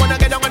 I wanna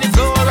get down on the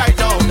floor right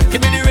now.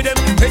 Give me the rhythm,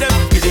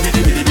 bidi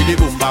bidi bidi bidi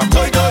boom bam,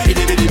 toy toy,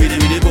 bidi bidi bidi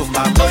bidi boom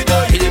bam, toy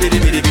toy, bidi bidi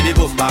bidi bidi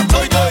boom bam,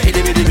 toy toy,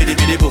 bidi bidi bidi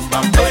bidi boom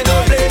bam, toy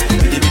toy,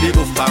 bidi bidi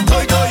boom bam,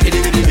 toy toy,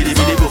 bidi bidi bidi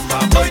bidi boom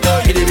bam, toy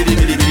toy, bidi bidi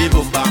bidi bidi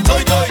boom bam,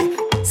 toy toy.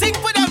 Sing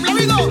for them, let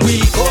me go. We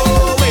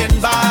going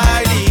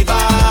by the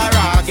bar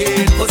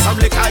again, put some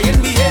liquor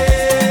in me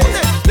head,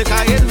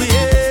 liquor in me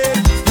head.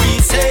 We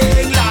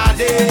sing la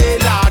de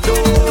la do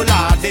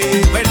la de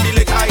when the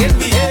liquor in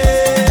me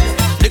head,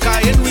 liquor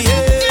in me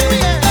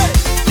head.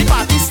 The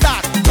party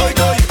start, toy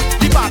toy.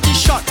 The party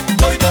shot,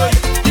 toy toy.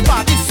 The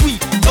party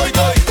sweet, toy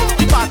toy.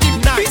 The party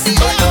nice,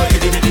 toy toy.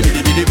 Bidi bidi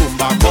bidi bidi boom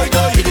bam, toy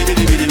toy. Bidi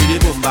bidi bidi bidi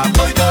boom bam,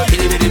 toy toy.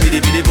 Bidi bidi bidi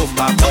bidi boom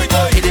bam, toy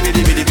toy. Bidi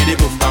bidi bidi bidi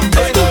boom bam,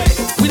 toy toy.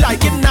 We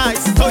like it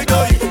nice, toy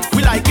toy.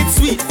 We like it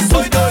sweet,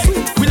 toy toy.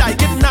 We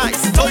like it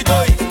nice, toy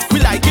toy. We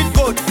like it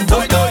good,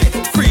 toy toy.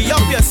 Free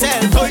up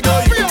yourself, toy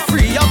toy.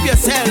 Free up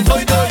yourself,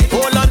 toy toy.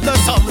 Hold on to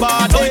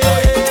somebody, toy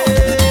toy.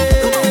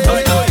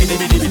 Toy toy. Bidi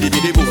bidi bidi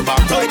bidi boom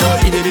bam, toy toy.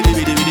 Bidi bidi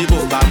bidi bidi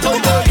boom bam, toy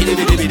toy. Bidi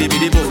bidi bidi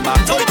bidi boom bam,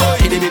 toy toy.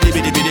 Bidi bidi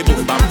bidi bidi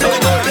boom bam, toy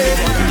toy.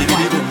 Bidi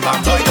bidi boom bam,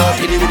 toy toy.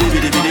 Bidi bidi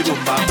bidi bidi boom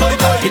bam, toy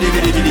toy. Bidi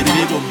bidi bidi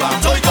bidi boom bam,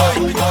 toy toy.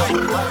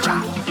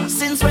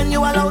 Since when you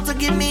allowed to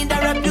give me the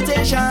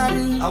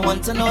reputation? I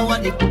want to know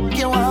what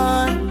you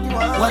want.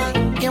 What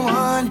you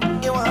want.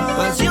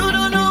 Cause you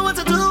don't know what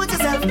to do with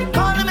yourself.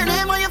 Calling my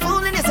name while you're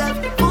fooling yourself.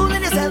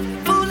 Fooling yourself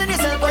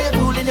while you're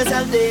fooling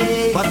yourself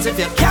day. But if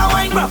you can't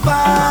wine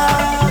proper,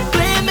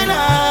 blame me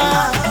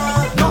now.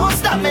 Don't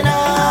stop me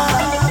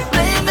now.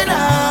 Blame me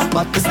now.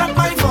 But it's not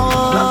my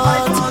fault.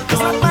 It's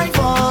not my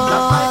fault.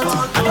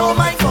 I know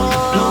my fault.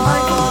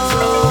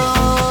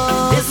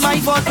 It's my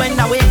fault when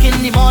I wake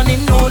in the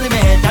morning, holding my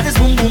head. That is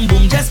boom boom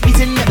boom, just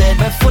beating the bed.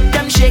 My foot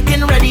them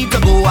shaking, ready to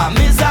go. I'm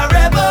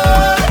miserable.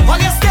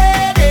 While you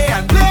stay there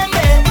and blame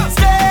me,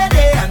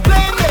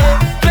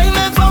 blame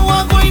me for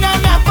what going on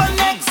happen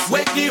next.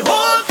 Wake the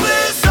whole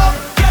place up,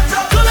 get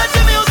up, to let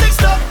the music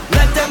stop.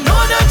 Let them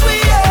know that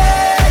we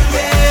are.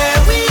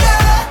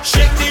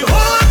 Shake the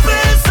whole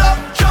place up,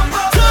 jump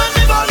up, turn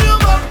the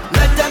volume up.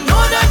 Let them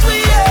know that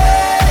we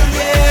are.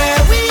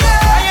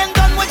 I ain't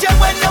done with you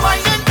when you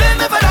whine and blame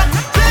me for that.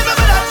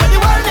 When the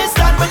world is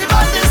start, when the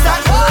band is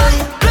start.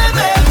 Blame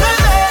me.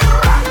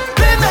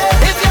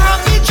 If you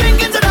have me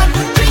drinking to that,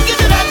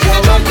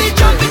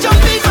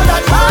 jumpy for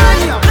that.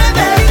 Blame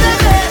me.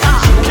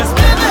 Just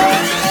blame me.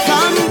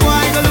 Some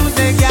boy go lose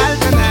their girl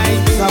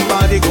tonight.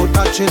 Somebody go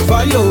touch it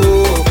for you.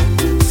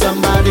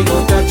 Somebody go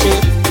touch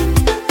it.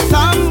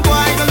 Some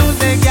boy go lose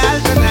their girl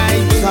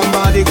tonight.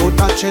 Somebody go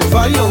touch it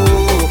for you.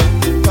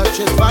 Touch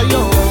it for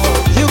you.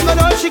 You can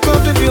all she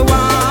goes if you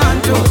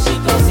want to.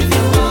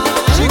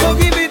 She go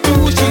give it to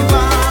who she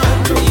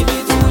want to.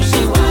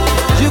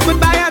 You could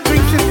buy her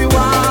drinks if you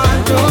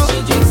want to.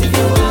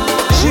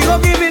 She go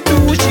give it to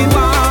who she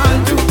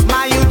want to.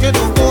 My youth, you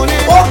don't own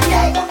it.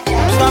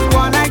 Stop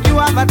one like you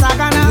have a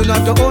tagana. You're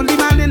not the only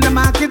man in the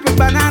market with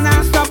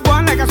banana. Stop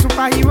one like a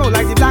superhero,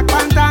 like the Black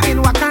Panther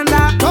in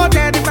Wakanda. Go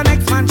there if the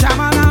next man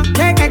shamana.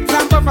 Take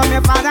example from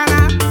your father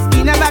now.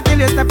 He never kill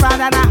his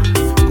stepfather now.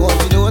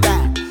 Cause you know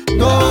that.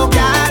 No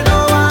girl, no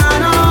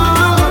one, no.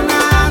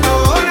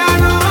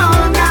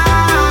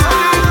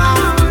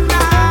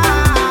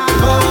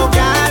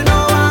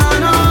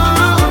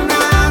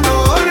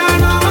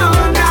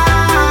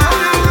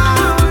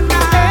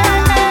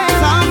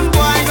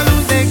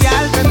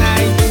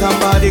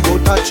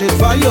 Touch it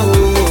for you.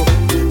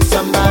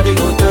 Somebody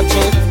go touch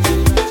it.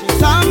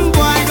 Some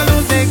boy go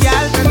lose their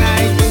girl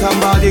tonight.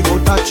 Somebody go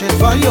touch it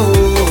for you.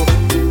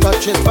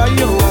 Touch it for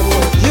you.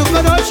 You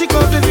can all she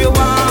goes if you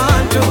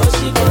want to.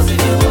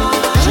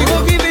 She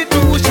go give it to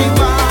who she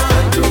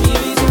want to.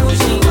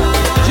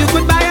 You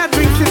could buy her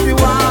drinks if you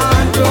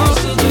want to.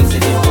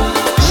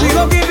 She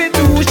go give it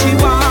to who she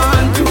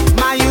want to.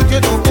 My youth, you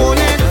don't own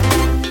it.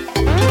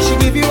 She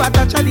give you a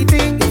touch of the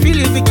thing. You feel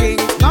is the king.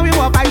 Now you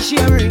walk by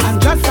sharing,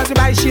 and just as you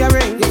by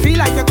sharing, you feel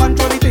like you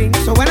control the thing.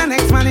 So when the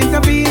next man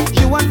intervenes,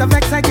 you want the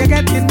vex like you're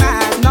getting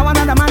mad. Now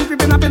another man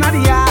creeping up in the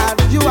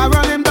yard, you are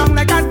running down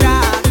like a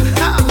dog.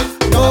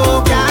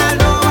 No girl,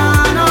 no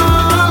one, no,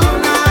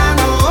 no,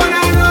 no,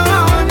 no,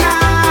 no.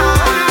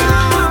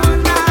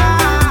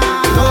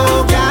 No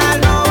girl,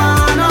 no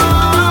one, no,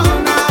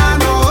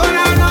 no,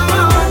 no,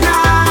 no.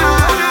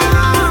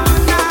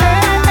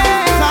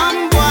 Some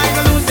boy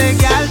go lose their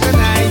girl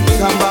tonight.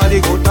 Somebody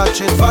go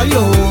touch it for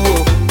you.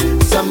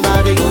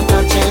 Somebody go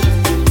touch it.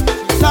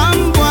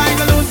 Some boy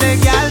go lose their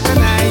girl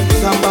tonight.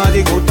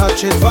 Somebody go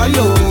touch it for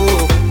you.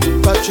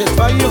 Touch it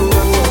for you.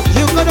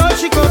 You could all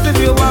she goes if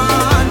you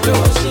want to.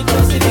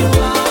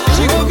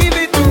 She go give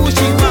it to who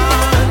she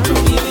want to.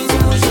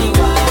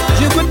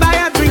 You could buy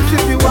her drinks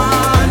if you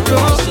want to.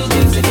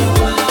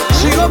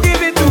 She go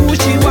give it to who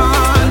she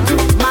want to.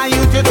 My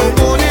youth, you don't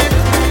own it.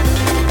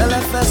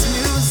 LFS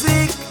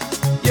music,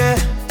 yeah.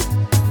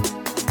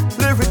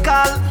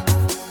 Lyrical.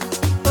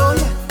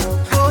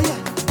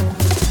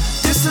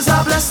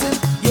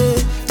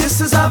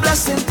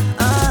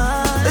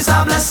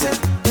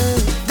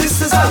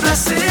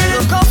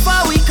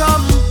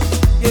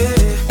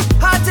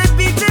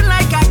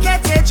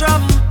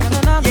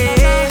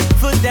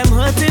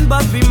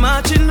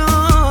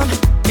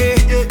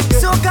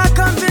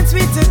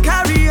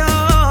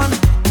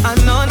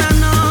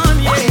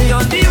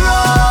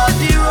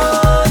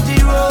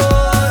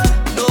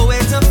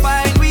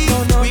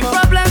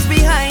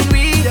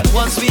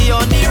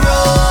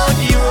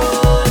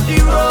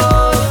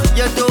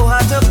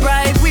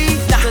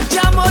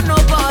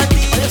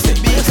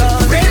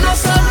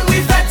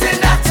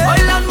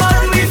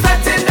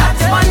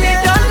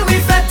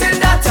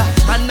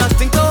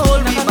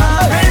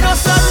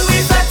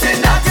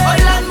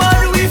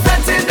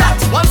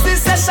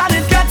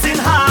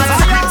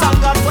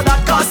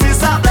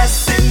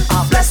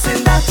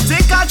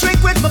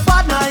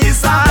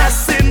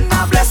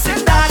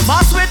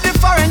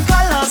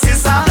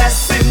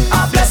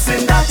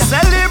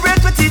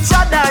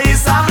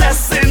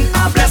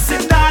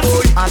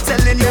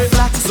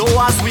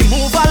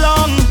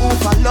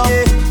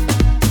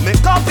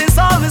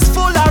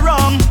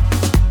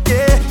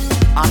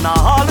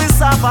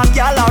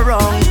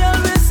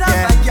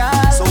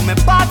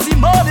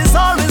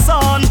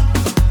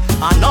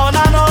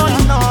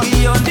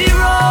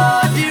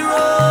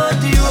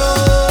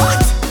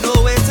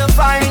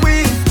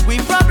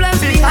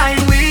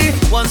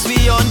 once we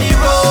on the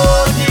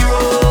road, you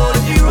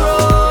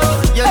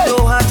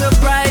don't have to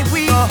bribe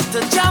we to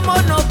jam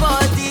on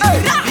nobody.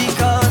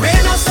 Because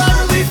rain or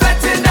sun, we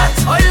fetting that.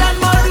 Oil and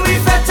mud, we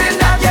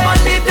fetting that.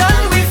 Money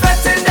done, we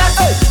fetting that.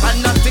 And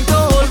nothing to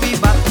hold me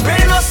back.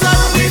 Rain or sun,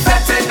 we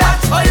fetting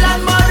that. Oil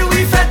and mud,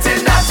 we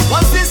fetting that.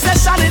 Once this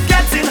session is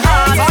getting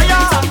hard, thank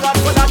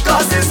God for that,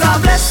 cause it's a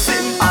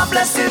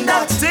blessing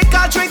that. Take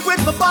a drink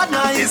with my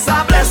partner, it's a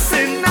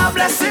blessing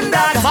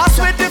that. Pass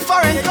with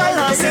different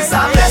colors, it's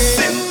a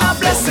blessing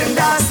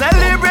that.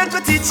 Celebrate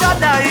with each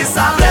other, it's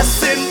a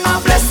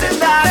blessing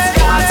that.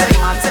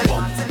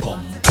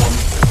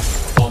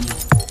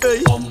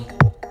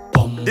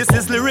 This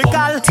is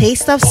lyrical.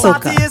 Taste of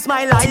Soca. Party is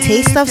my life.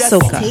 Taste of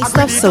Soca. Taste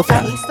of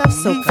Soca.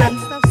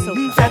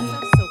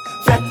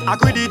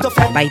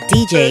 By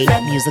DJ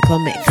Musical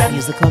Mix.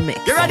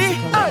 You ready?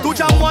 To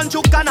jam one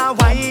juke and a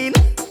wine.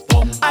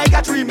 I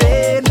got to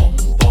remain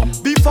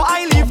before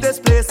I leave this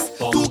place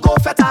to go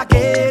fet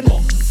again.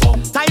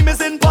 Time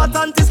is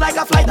important, it's like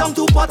a flight down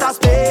to Port of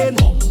Spain.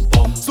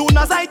 Soon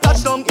as I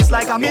touch down, it's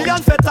like a million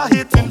feta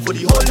hitting for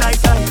the whole night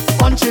time.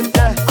 Punching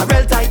there, a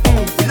real tight,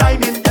 we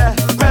lime in there,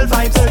 real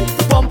vibes,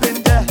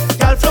 pumping there,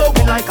 girl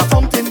flowing like a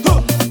fountain.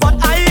 But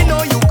I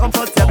know you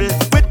comfortable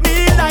with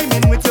me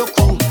liming with your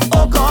crew.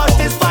 Oh gosh,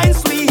 this fine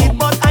sweet,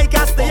 but I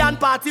can't stay and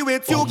party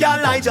with you,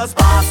 girl. I just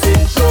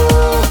passing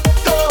through.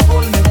 Don't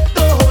hold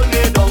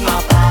me down,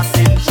 I'm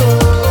passing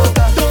through.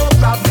 Don't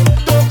grab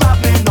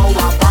me, now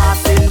I'm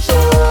passing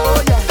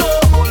through.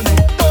 Don't hold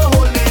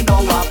me,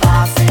 now I'm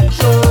passing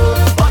through.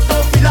 But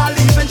don't feel a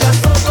leaving just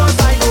so cause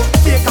I go.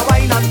 Take a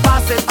wine and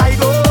pass it, I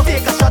go.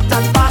 Take a shot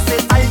and pass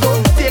it, I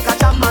go. Take a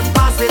jam and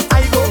pass it,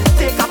 I go.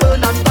 Take a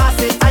burn and pass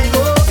it, I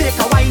go. Take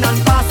a wine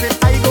and pass it,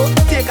 I go.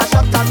 Take a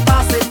shot and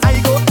pass it, I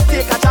go.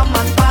 Take a jam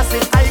and pass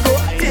it, I go.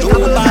 Take a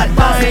burn and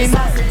pass it.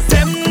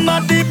 Them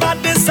are the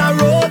baddest a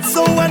road,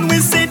 so when we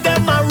see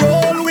them a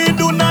roll, we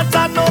do not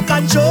have no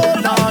control.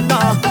 No.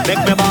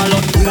 Make me ball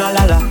up, la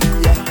la la.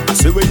 I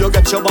see where you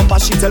get your bumper,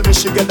 she tell me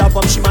she get that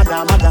from she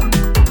mother.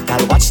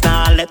 Girl, watch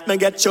now, let me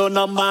get your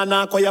number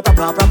now, call you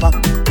proper.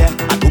 Yeah,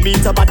 I do mean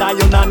to bother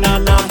you, na,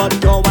 but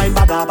your wine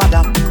bada.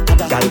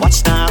 Girl,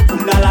 watch now,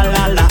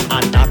 la la,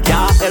 and I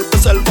can't help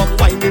yourself from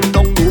whining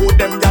down road.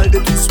 Them girl they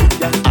too sweet,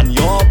 yeah. And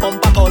your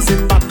bumper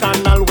causing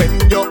bacchanal when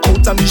you're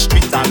out on the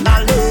street, and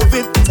I love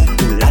it.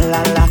 La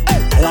la,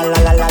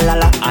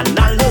 and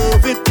I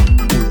love it.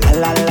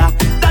 La la.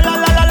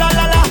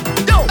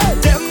 Yo,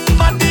 them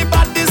are the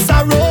baddest a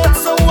road,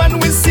 so when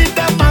we see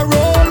them a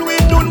roll, we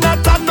do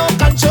not have no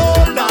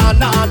control. Na.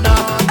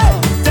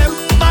 Them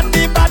are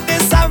the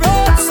baddest a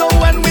road, so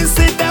when we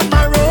see them a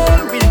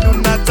roll, we do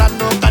not have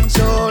no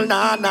control.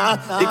 Na.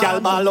 The girl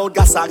ball out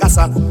gassa.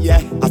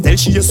 Yeah, I tell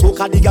she a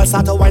soca, the girl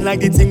start to whine like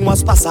the thing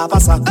was passa.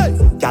 Hey.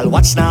 Girl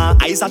watch now,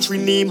 eyes are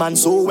Trini man,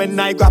 so when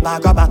I grab her,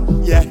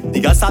 yeah, the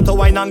girl start to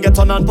whine and get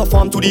on and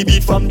perform to the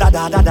beat from da.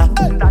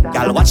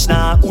 Girl watch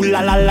now, ooh la,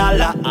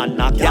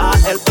 and I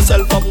can't help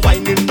yourself from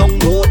whining down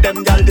road.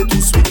 Them girl they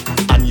too sweet,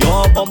 and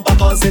your bumper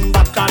causing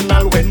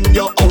bacchanal when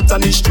you're out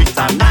on the street,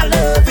 and I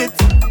love it.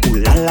 Ooh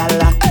la, and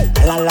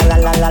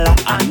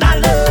I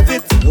love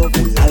it. Ooh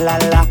la,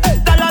 la.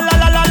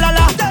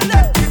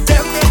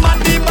 Them are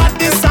the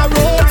baddest a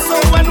road, so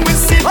when we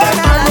see them a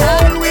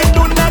roll, we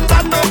do not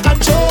have no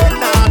control.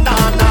 Na.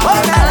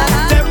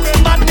 Them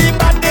are the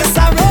baddest a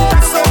road,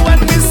 so when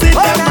we see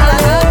them a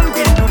roll,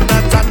 we do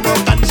not have no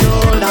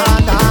control. Na.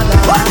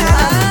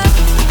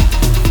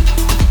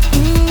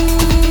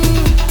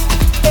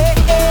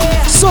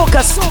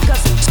 Soca.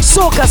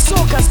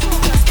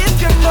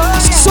 If you know,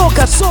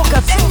 Soca.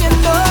 then you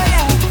know,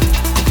 yeah.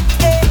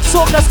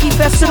 Soca Ski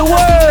Fest to the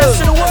world.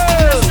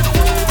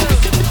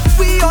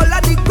 We all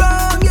at the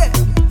ground, yeah.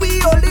 We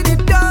holding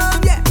it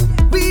down, yeah.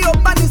 We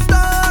open the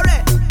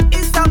story.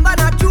 It's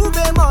Savannah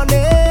Juve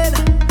morning.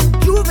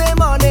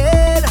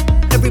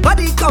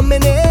 Everybody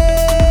coming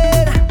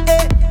in.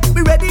 Hey,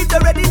 we ready to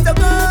go,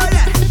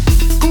 yeah.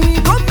 We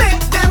gon'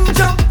 make them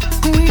jump.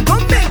 We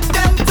gon' make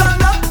them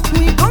turn up.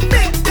 We gon'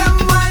 make them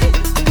wine.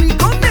 We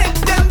gon' make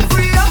them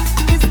free up.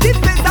 It's the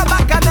place of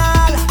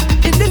Bacchanal.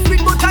 In this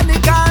street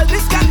botanical,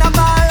 this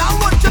carnival. I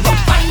want you to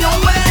find your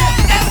way.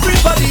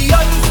 Everybody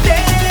on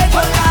stage,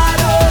 oh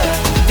God,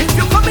 oh. If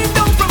you're coming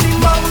down from the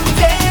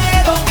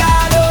mountain, oh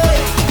God, oh.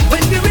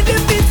 When we read the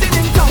beats in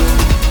town,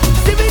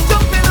 see me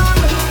jumping on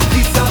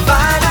the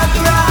Savannah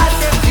grass,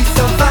 the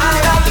Savannah.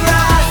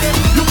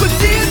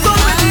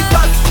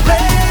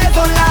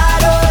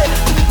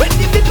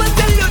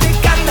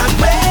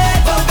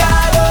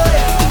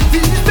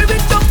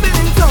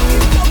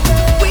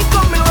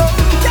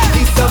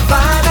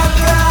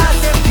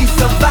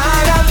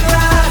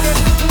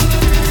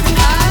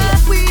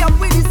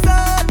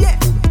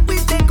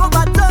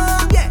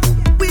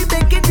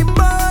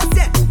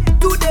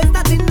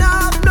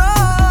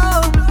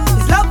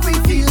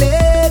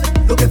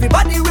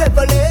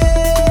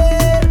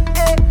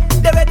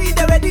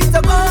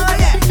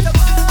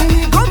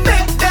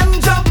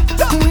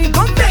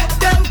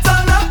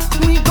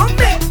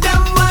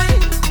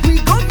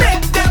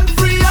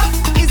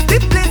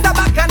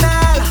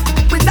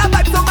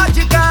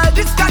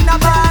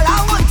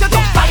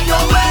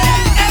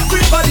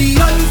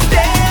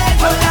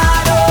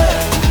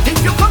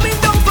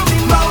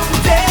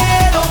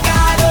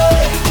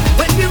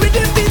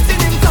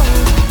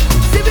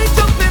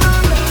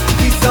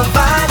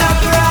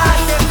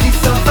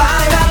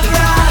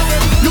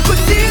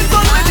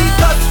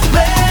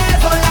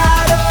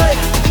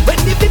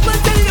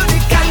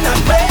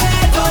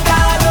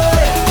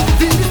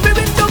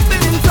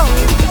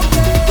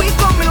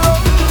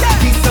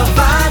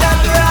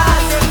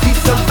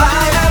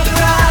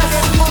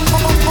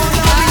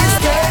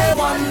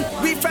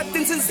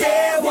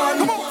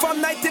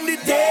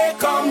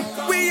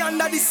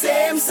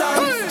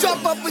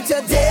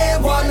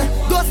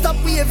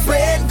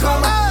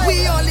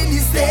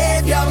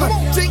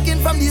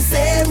 from the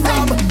same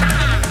rum.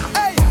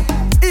 Hey,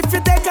 if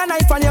you take a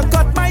knife and you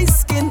cut my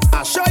skin,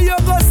 I sure you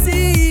go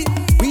see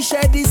we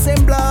share the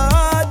same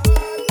blood.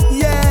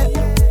 Yeah,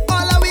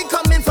 all of we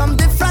coming from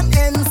different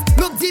ends.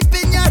 Look deep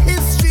in your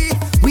history,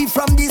 we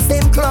from the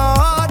same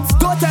cloth.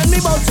 Go tell me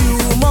about you,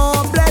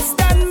 more blessed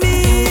than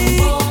me.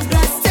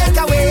 Take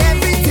away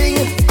everything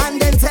and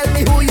then tell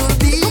me who you'll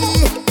be.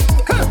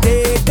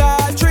 Take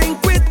a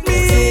drink with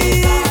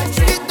me.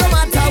 It don't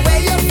matter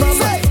where you're from,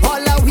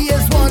 all of we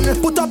is one.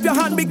 Put up your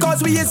hand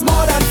because we is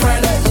more than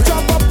friends.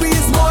 Jump up, we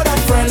is more than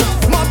friends.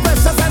 More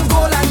precious than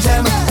gold and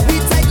gem. We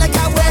tight like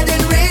a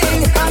wedding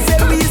ring. I say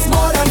we is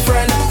more than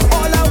friends.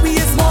 All of we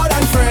is more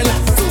than friends.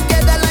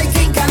 Together like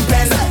ink and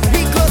pen.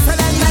 We closer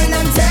than 9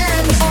 and 10.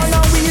 All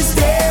of we is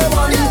day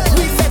one.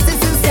 We set it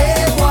since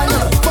day one.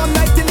 From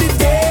night till the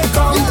day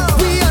come.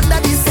 We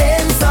under the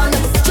same sun.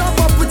 Jump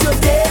up with your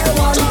day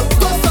one.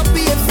 Go stop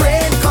being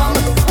afraid, come.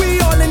 We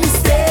all in the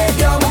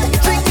stadium.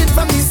 Drinking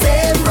from the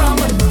same rum.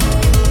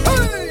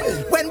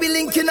 When we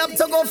linking up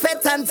to go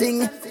fet and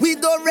ting, we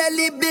don't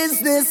really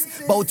business,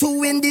 but to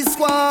win this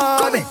squad.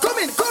 Come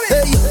in.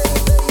 Hey.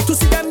 To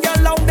see them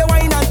girl out the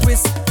wine and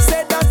twist.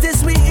 Say that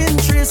is we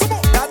interest.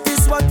 That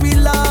is what we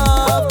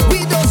love.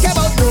 We don't care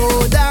about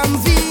no damn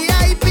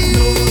VIP.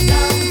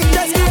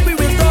 Just happy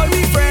with all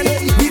we friends.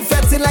 We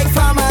fetting like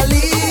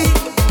family.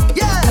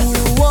 Yeah.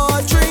 You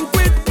want drink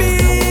with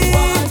me?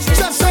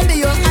 Just show me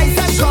your eyes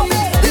and come.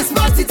 This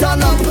party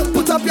turn up.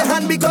 Put up your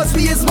hand because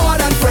we is more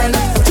than friends.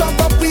 Jump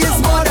up, we is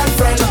more than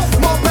friends.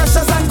 More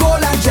precious than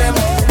gold and gem.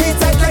 We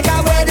tight like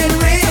a wedding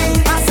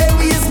ring. I say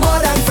we is more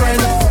than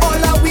friends.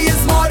 All of we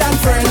is more than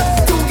friends.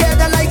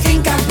 Together like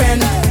ink and pen.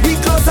 We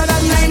closer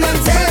than 9 and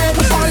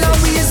 10. All of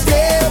we is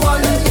day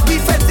one. We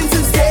fetting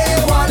since day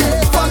one.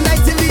 From night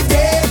till the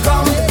day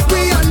come.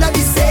 We under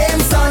the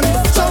same sun.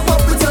 Jump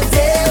up with your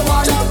day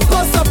one.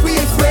 Bust up, we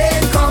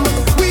afraid come.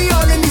 We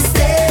all in the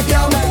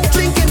stadium.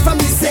 Drinking from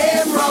the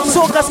same rum.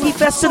 Soca Ski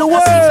Fest to the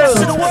world.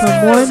 For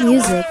more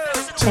music,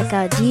 check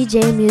out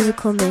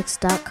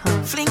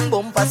djmusicalmix.com. Fling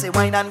bumper, say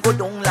wine and go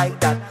down like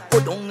that. Go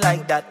down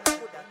like that.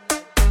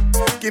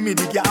 Give me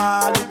the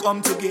girl who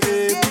come to give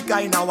the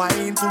kind of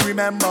wine to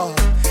remember.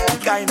 The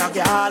kind of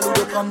girl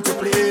who come to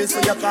play so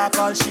you can't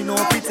call she no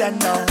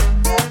pretender.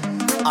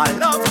 I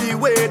love the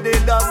way they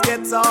just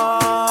get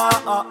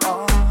on.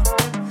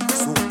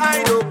 So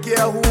I don't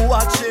care who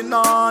watching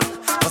on.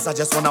 Cause I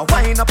just wanna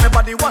wind up your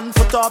body 1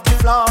 foot off the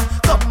floor.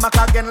 Come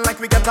back again like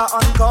we get a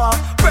encore.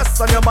 Press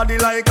on your body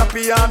like a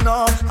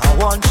piano. I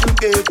want you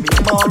give me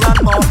more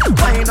and more.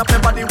 Wind up your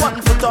body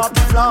 1 foot off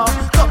the floor.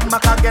 Come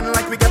back again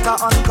like we get a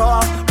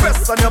encore.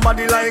 Press on your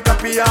body like a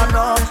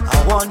piano.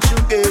 I want you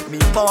give me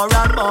more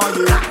and more,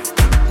 yeah.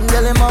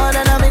 Girl, you're more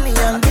than a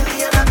million.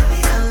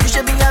 You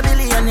should be a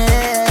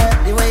billionaire.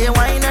 The way you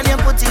whine and you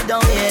put it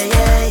down,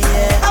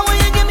 yeah. I want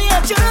you give me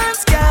a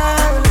chance,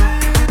 girl,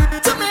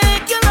 to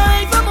make your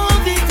life a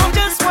movie from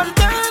just one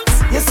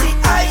dance. You see,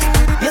 I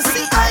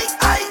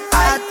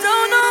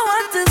don't know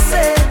what to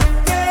say.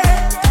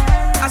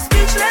 I'm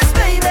speechless,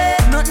 baby.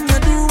 Nothing you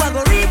do, I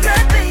go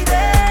regret,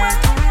 baby.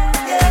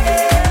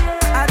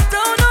 I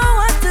don't know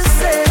what to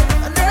say.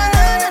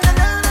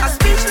 I'm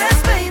speechless,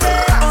 baby.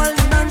 All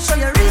the man show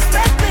you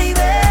respect,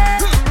 baby.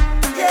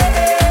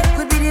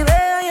 Could be the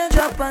way you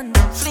drop and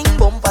Fling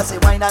bumper, say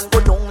wine and go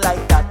down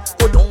like that.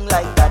 Go down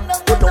like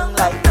that. Go down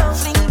like that.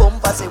 Fling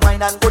bumper, say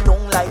wine and go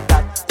down like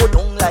that. Go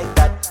down like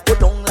that. Go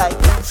down like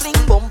that.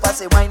 Fling bumper,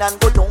 say wine and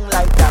go down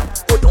like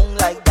that. Go down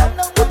like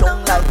that. Go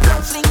down like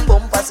that. Fling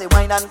bumper, say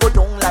wine and go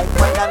down like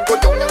that.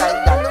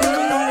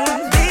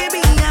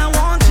 baby, I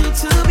want you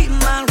to be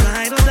my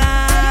ride or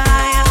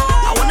die.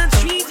 I wanna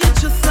treat you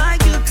just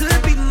like you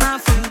could be my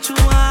future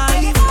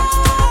wife.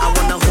 I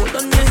wanna hold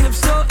on your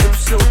hips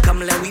so come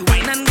let we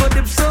wine and go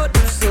dip so.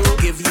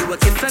 Give you a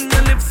kiss on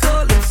your lips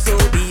so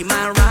be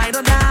my ride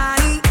or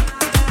die.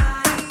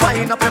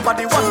 Wind up your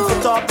body 1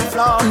 foot off the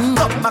floor.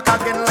 Come back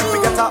again like we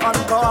get a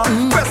encore.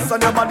 Press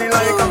on your body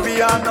like a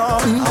piano.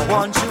 I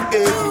want you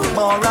give me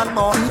more and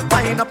more.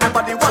 Wind up your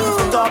body 1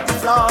 foot off the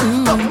floor.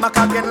 Come back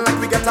again like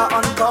we get a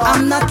encore.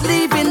 I'm not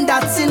leaving,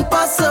 that's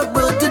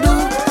impossible to do.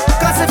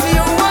 Cause if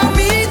you want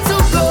me to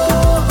go,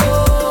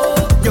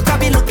 you can't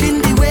be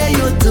looking the way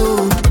you do.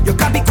 You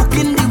can't be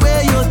cooking the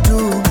way you do.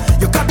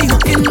 You can't be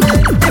hooking me.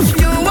 If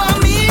you want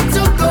me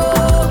to go,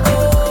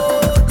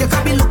 you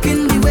can't be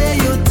looking the way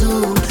you do.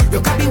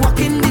 You can't be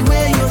walking the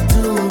way you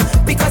do.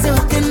 Because you're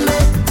hooking me.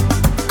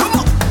 Come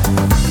on.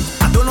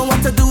 I don't know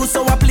what to do,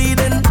 so I'm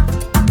pleading.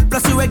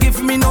 Plus you ain't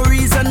give me no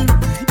reason.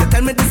 You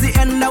tell me this is the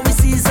end of the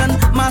season.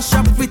 Mash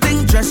up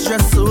everything, dress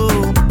so.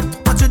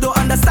 But you don't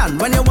understand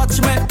when you watch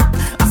me.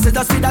 I said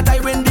I see that I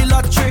win the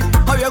lottery.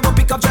 How you go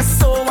pick up just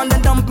so and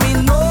then dump me?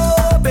 No,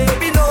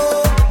 baby,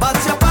 no. But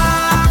your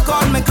back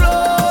on me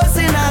clothes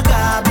in a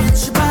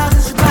garbage bag.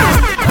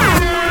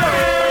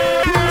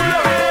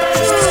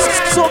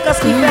 Soca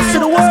Ski Fest to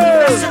the world.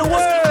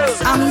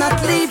 I'm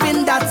not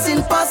leaving, that's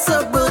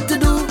impossible to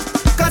do.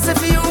 Cause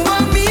if you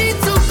want me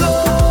to go,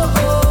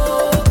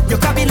 you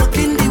can't be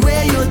looking the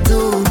way you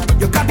do.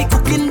 You can't be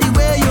cooking the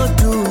way you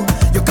do.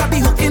 You can't be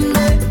hooking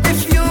me.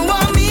 If you want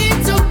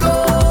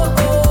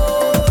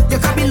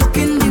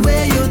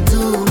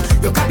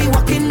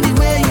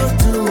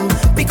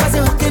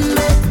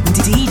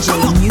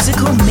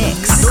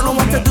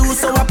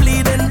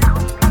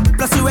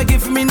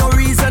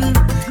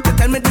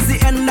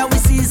that we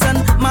season.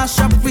 Mash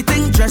up, we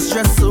think dress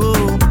so.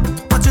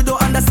 But you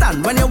don't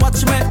understand when you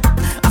watch me.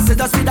 I said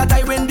I see that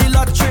I win the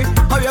lottery.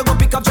 How you go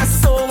pick up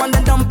just so and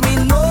then dump me?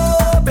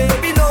 No,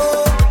 baby,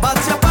 no.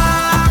 But your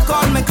back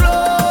on me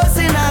clothes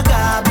in a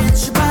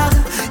garbage bag.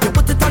 You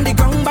put it on the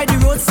ground by the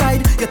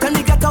roadside. You turn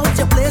the cat out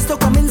your place to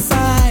come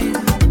inside.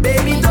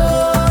 Baby,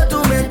 don't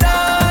do me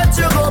that.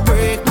 You go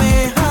break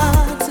my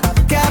heart.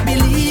 Can't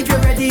believe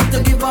you're ready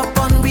to give up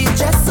on me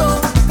just so.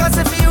 Cause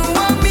if you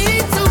want me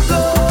to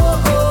go,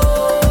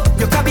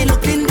 you can't be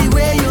looking the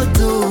way you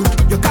do.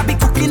 You can't be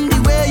cooking the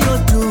way you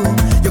do.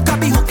 You can't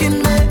be hooking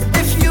me.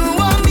 If you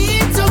want me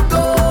to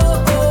go,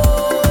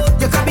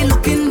 you can't be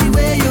looking the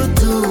way you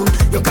do.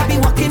 You can't be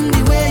walking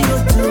the way you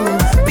do.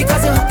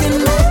 Because you're hooking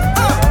me.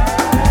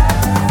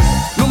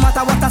 No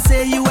matter what I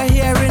say, you were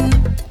hearing.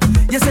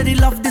 You said the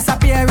love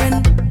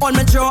disappearing. On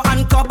my drawer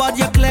and cupboard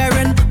you're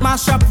clearing.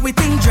 Mash up with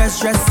thing dress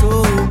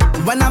so.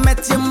 When I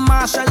met you,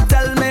 Marshall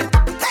tell me,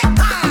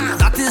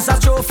 that is a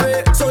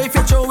trophy. So if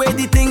you throw away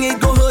the thing, it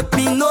go hurt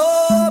me.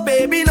 No,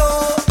 baby, no.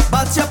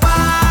 But you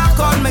pack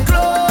on my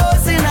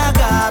clothes in a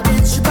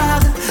garbage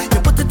bag.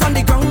 You put it on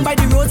the ground by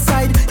the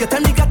roadside. You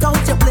turn the cat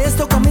out your place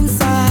to come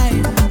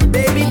inside.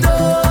 Baby,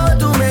 don't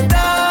do me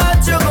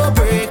that. You go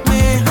break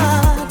my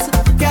heart.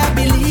 Can't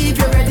believe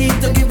you're ready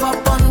to give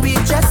up on me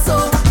just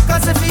so.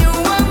 Cause if you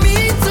want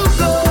me to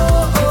go,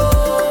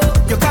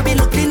 you can't be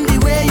looking the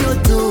way you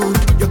do.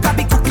 You can't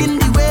be cooking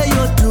the way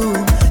you do.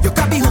 You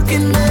can't be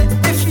hooking me.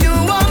 If you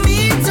want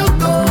me to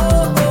go,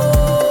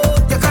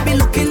 you can't be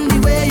looking the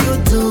way you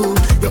do.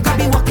 You can't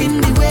be walking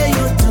the way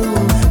you do.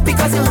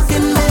 Because you're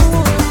hooking me.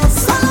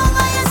 So long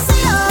as you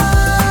see her,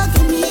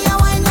 give me a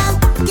wine now.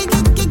 Give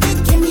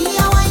me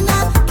a wine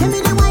now. Give me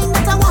the wine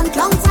that I want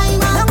long time.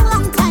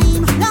 Long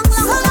time.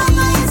 So long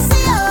as you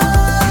see her,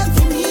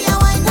 give me a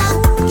wine now.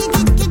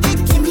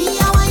 Give me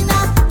a wine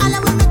now. And I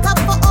will make up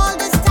for all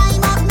this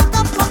time. Make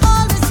up for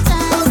all this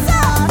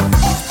time.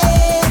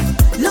 Hey,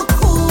 look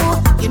who.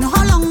 You know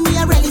how long me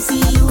I really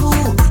see you.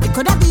 It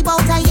could have been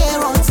about a year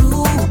or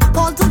two.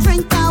 Call to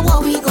drink now,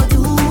 what we go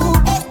do?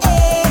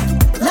 Hey,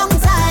 long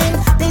time.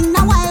 Been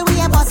a while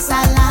we a bust a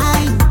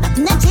line.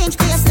 Nothing that changed,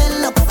 'cause you still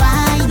look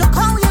fine. Look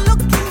how you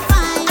looking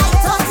fine. I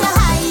thought you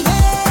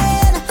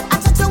hiding. I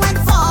thought you went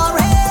for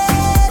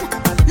it.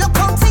 Look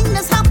how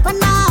things happen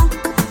now.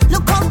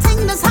 Look how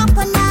things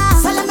happen now.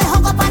 So let me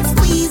hug up and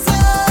squeeze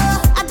you.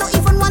 I don't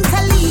even want to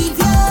leave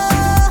you.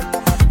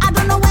 I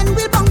don't know when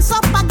we'll bounce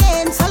up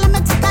again. So let me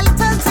take a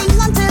little thing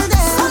until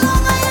then. So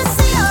long as you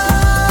see her,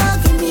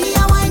 give me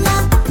a wine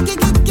now. Give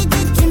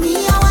me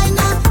a wine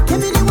now. Give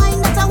me the wine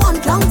that I want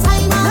long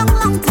time.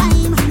 Long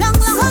time.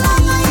 So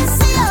long as you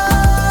see her,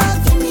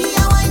 give me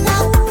a wine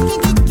now.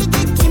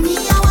 Give me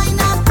a wine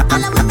now.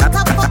 And I will make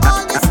up for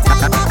all this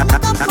time.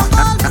 Make up for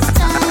all this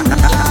time.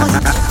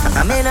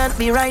 I may not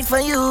be right for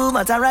you,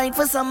 but I'm right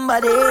for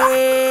somebody.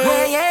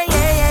 Yeah.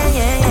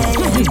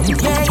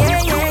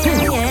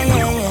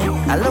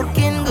 I'm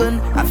looking good,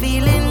 I'm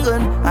feeling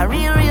good, I'm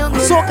real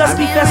good. Soca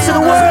speakers to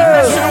the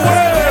world.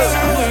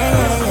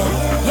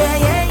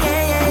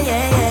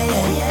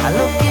 I'm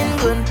looking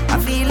good, I'm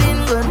feeling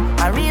good,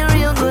 I'm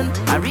real good,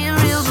 I'm real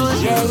good.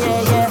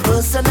 Yeah.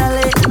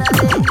 Personally,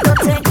 don't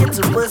take it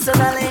too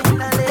personally.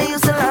 They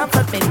used to laugh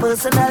at me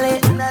personally.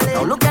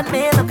 Now look at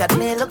me.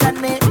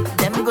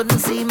 Them couldn't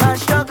see my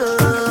struggle.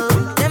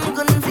 Them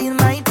couldn't feel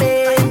my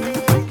pain.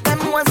 Them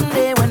wasn't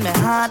there when my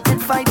heart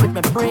did fight with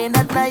my brain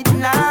at night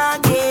and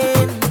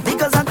again.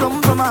 Because I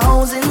come from a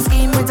housing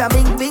scheme with a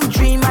big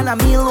dream, and a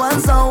meal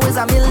was always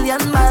a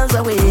million miles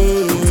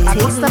away. I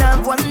couldn't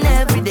have one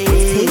every day.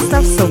 Taste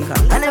of Soca.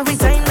 And every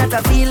time that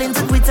I feel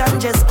into quit and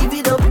just give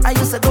it up, I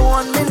used to go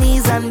on my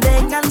knees and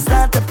beg and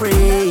start to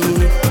pray.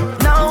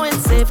 Now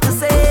it's safe to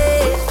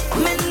say,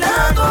 me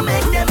not gonna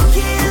make them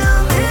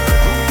kill me.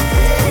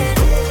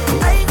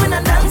 I ain't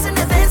gonna dance in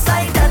the face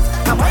like that.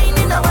 I'm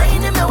whining my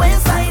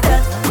waist like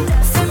that.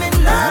 See me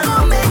not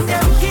gonna make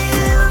them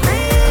kill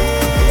me.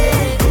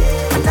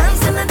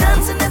 I'm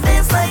dancing the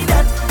face like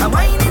that. I'm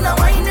whining my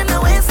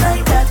waist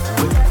like that.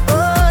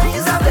 Oh,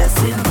 it's a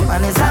blessing,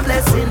 man, it's a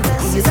blessing.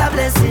 It's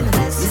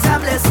a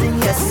blessing,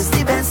 yes, it's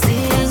the best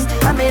thing.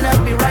 I may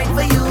not be right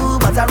for you,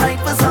 but I'm right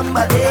for some.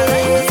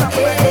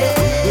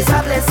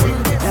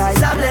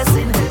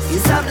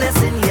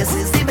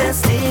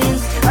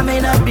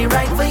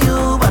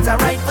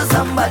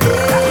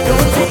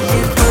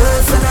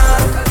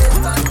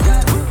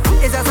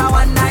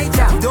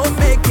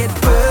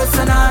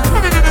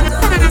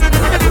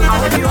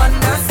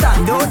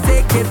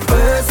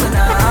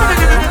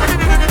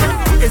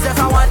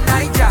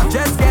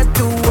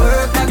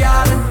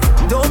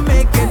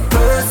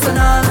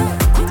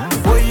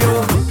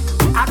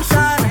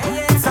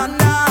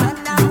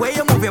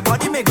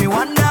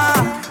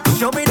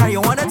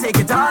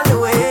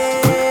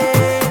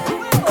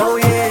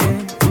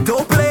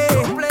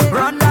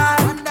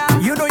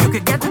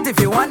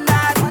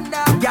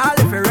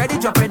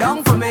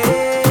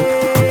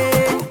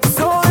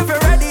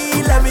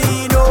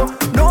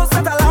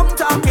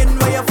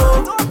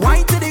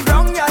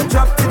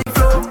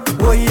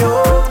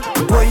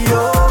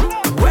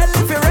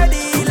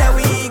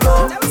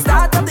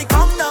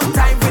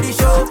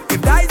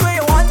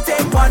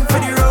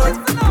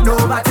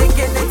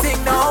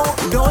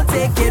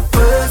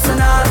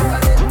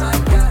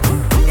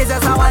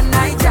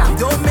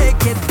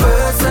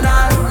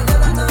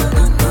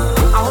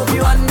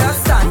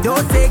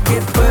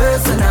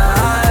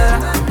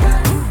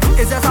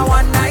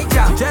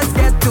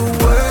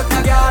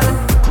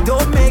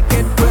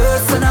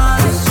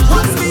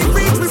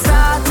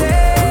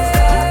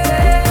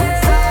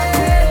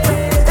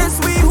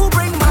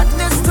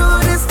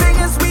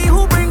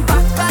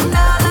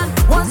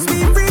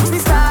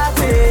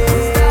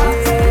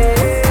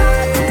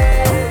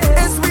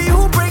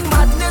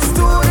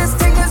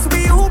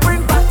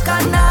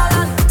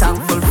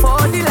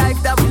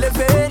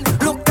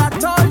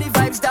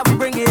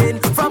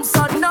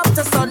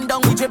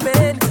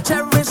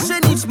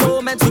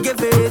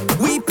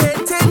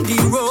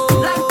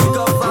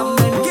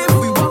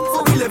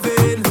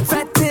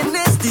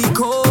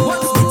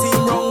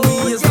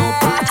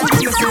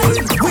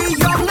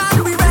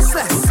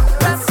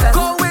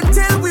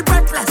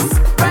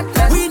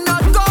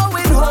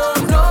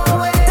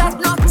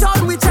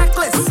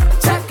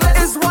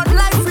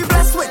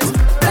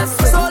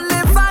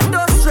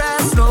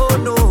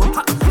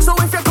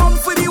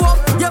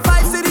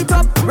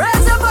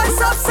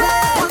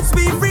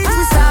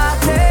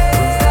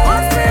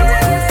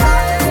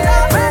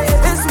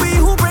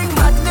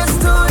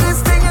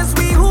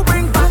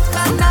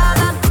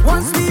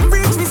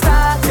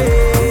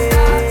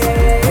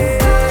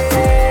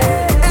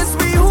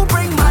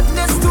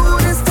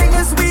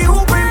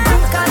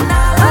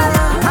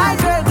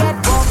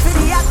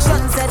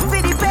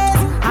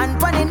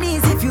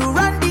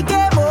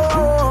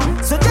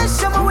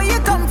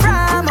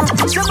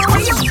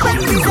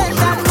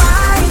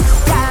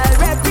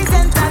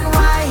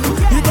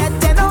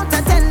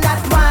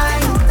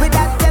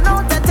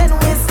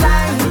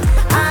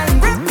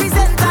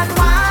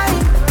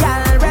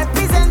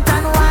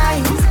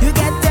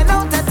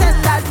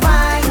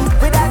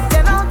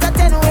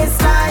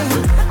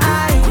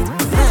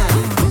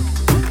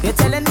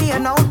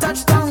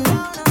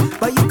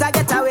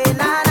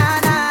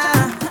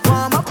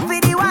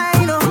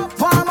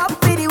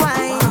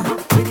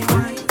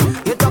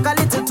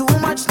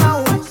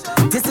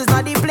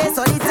 on the place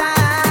all the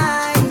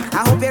time.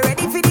 I hope you're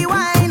ready for the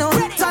wine. Oh,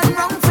 turn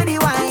round for the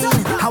wine.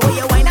 How will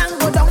you wine and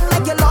go down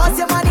like you lost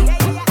your money?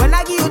 When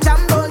I give you jam,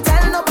 don't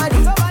tell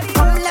nobody.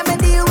 Come let me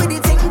deal with the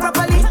thing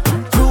properly.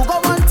 You go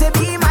want to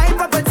be my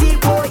property,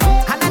 boy,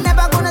 and I'm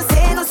never gonna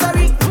say no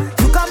sorry.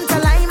 You come to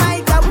line,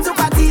 I come to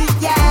party,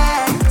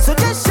 yeah. So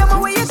just show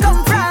me where you come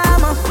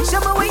from.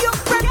 Show me where you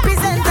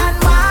represent and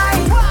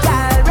why.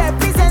 Girl,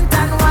 represent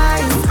and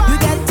why. You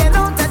get 10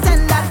 out of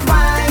 10 that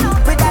wine.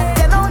 With that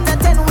 10 out of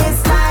 10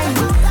 waistline.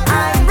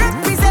 I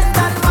represent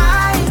and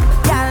why.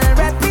 Girl,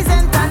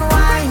 represent and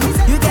why.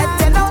 You get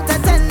 10 out of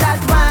 10 that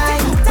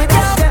wine. With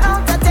that 10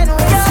 out of 10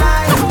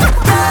 waistline.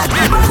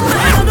 I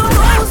don't know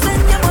who's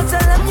saying you, but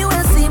tell them you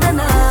ain't see me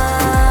now.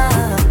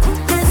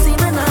 Can't see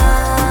me now.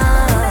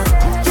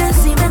 Can't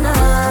see me now.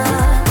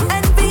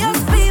 Envious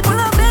people,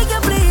 I beg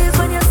you please.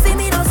 When you see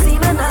me, don't see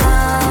me now.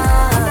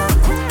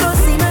 Don't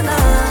see me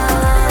now.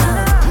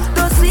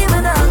 Don't see me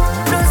now.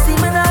 Don't see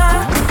me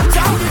now.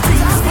 Tell the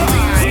things for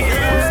me.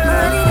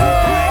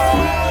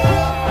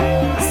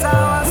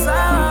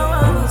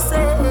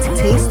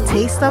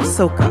 Taste of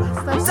Soca.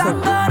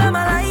 Thank God I'm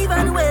alive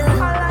and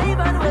well.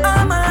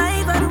 I'm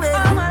alive and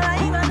well.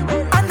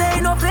 And there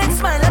ain't no fake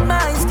smile at my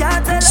eyes.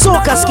 Can't tell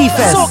Soca Ski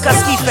Fest. Soca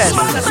Ski Fest. I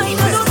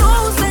don't know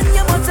who's saying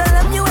you, but tell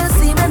them you ain't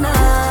see me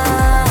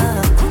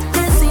now.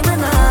 Can't see me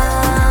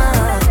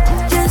now.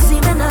 Can't see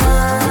me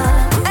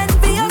now.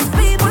 Envious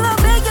people, I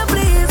beg you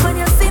please. When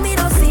you see me,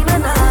 don't see me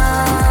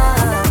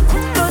now.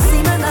 Don't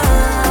see me now.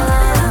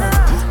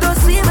 Don't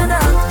see me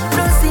now.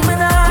 Don't see me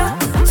now.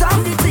 Talk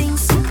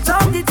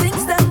the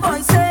things them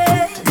boys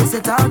say. They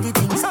say talk the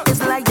things.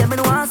 It's like them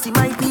and want see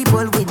my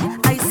people win.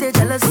 I say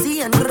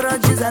jealousy and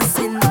grudges are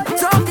sin.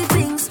 Talk the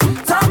things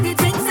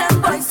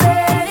them boys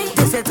say.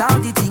 They say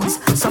talk the things.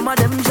 Some of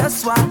them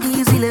just want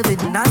easy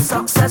living. Not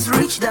success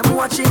reach them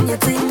watching your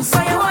things. So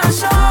you want to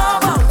show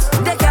out,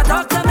 they can't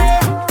talk to me.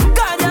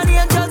 Guardian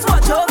angels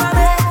watch over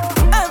me.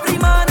 Every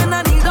morning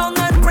I kneel down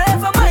and pray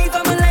for my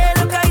family.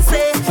 Look I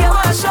say, you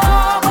want to show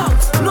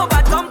out, no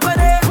bad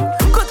company.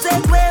 Could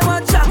take away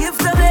what you give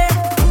to me.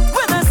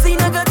 When I see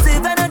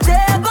negative energy,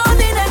 go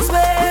the next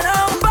way.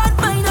 Now bad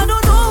mind, I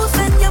don't know who's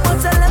saying you, but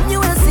tell them you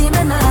ain't see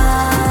me now.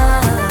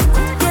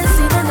 Can't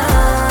see me now.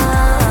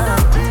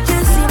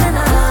 Can't see me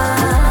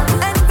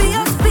now.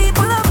 Envious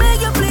people, I beg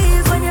you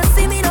please. When you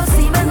see me, don't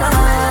see me now.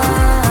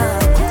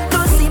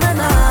 Don't see me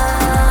now.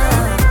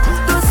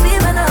 Don't see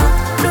me now.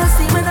 Don't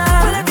see me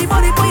now. Well,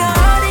 everybody put your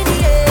hand in the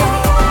air.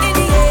 In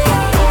the air.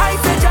 I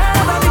said,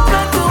 Java, we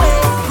plan to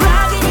it.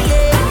 Rock in the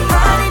air.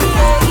 Hand in the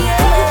air.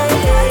 Yeah.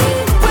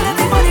 Well,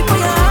 everybody put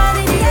your hand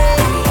in the air.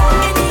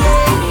 In the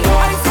air.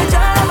 I said,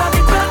 Java,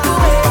 we plan to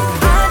it.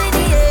 Hand in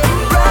the air.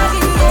 Rock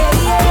in the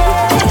air.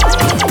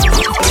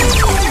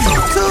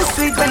 Yeah. Too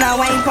sweet when I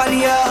wine pon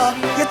you.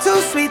 You're too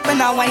sweet when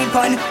I wine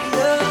pon you.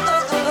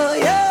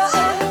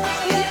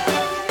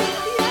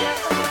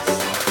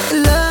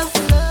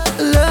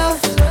 Love,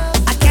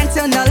 I can't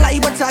tell no lie,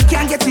 but I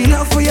can't get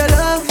enough for your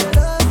love.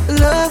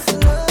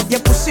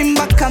 You're pushing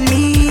back on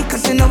me,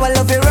 cause you know I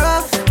love it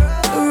rough.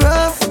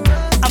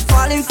 I'm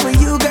falling for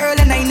you, girl,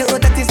 and I know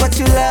that is what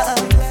you love.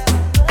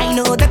 I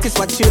know that is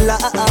what you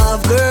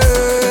love,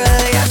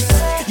 girl, yes.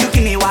 You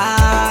give me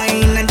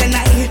wine, and then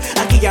I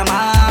give you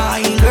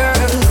mine,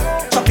 girl.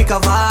 Topic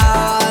of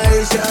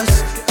eyes,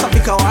 yes.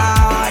 Topic of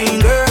wine,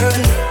 girl.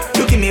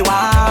 You give me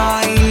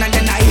wine, and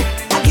then I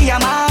give you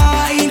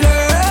mine,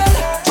 girl.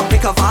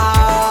 Topic of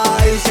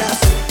eyes, yes.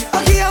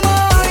 I give you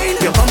mine.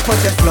 Your bumper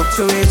just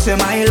fluctuates in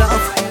my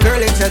love,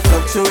 girl. It just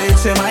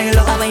fluctuates in my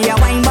love. When you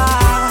wine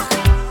back,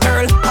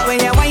 girl. When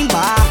you wine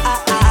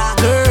back,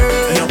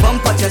 girl. Your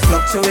bumper just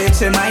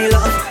fluctuates in my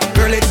love,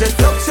 girl. It just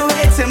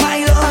fluctuates in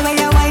my love. When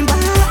you wine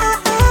back,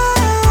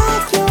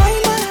 you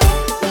wine back.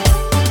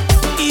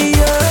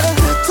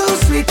 Yeah, too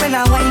sweet when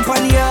I wine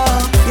pon you.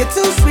 You're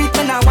too sweet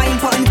when I wine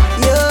pon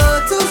you.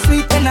 Too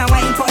sweet when I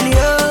wine pon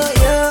you.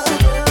 Yeah,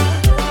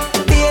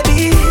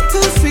 baby,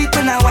 too sweet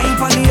when I wine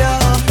pon you.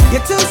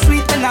 You're too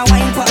sweet when I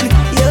wine pon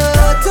you.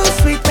 Too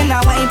sweet when I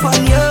wine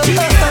pon you.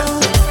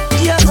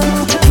 Yeah,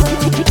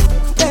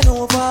 bend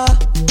over,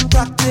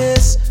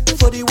 practice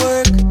for the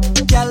work,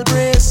 gal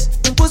brace,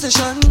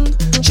 position,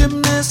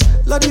 gymnast,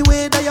 love the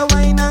way that you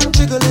wine and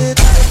jiggle it.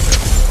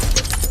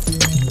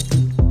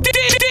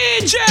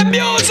 DJ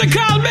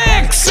Musical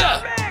Mix.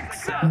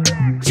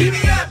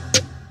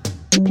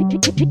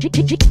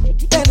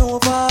 Bend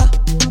over,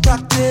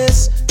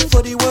 practice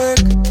for the work,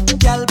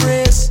 gal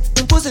brace,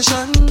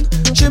 position,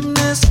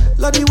 gymnast,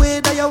 love the way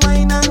that you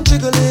wine and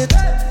jiggle it.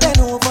 Bend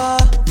over,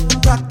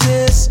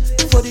 practice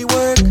for the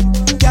work,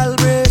 gal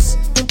brace,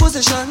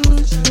 position,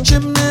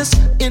 gymnast,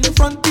 in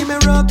front the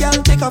mirror, gal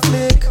take a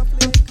flick.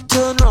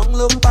 Turn round,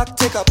 look back,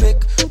 take a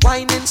pic.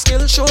 Whining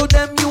skill, show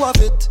them you have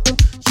it.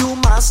 You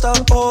master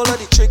all of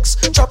the tricks.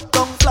 Drop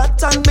down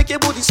flat and make your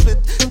booty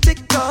split.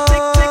 Tick tock,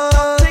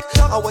 tick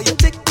tock, how are you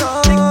tick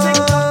tock?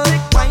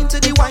 Wine to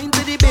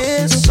the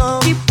bass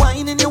song. Keep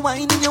whining your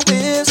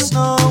waist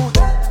now.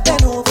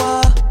 Bend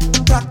over,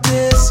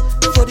 practice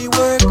for the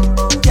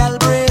work, gal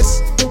brace.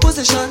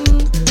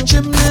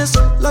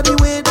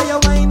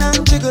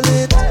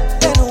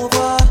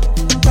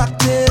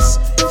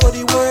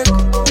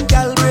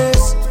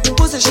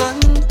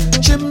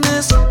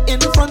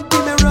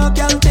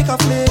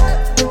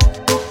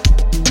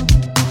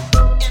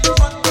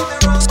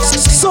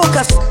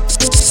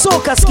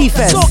 Ski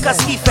Fest. Soca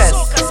Ski Fest.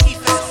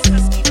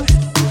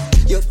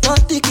 Your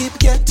body keep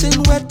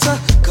getting wetter,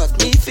 got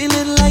me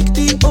feeling like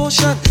the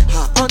ocean.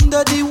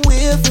 Under the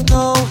wave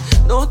now,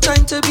 no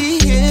time to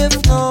behave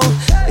now.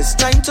 It's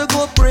time to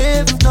go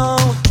brave now.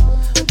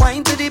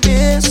 Wine to the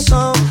bass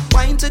song,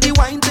 wine to the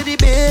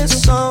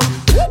bass song.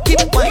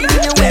 Keep whining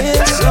your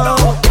waist now.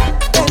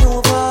 Bend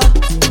over,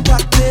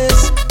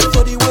 practice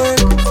for the work.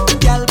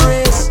 Gal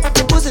brace,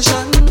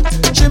 position,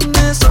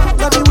 gymnast.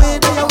 Love the way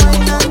that you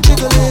whine and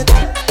jiggle it.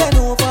 Bend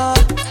over,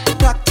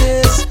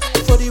 practice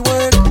for the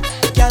work.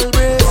 Gal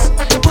brace,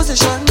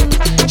 position,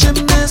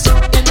 gymnast.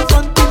 In the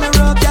front of the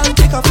mirror, gal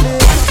take a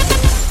flick.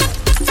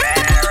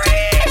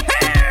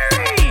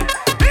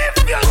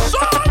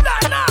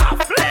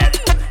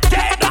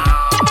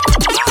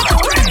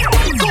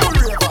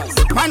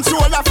 Man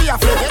shoulder for your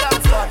flip,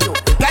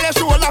 girl your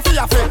shoulder for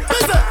your flip.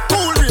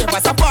 Cool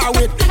ravers a bar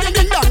with,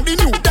 ding dong the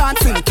new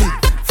dancing king.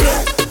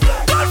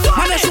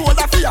 Man your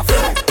shoulder for your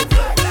flip,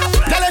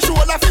 girl your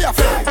shoulder for your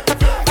flip.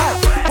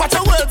 Watch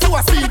your words to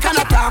a speak and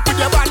a talk with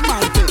your bad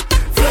man thing.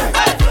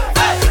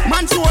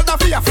 Man shoulder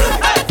for your flip,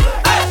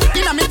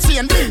 inna me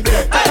chain bling.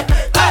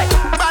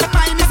 Bad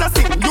mind is a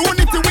sin,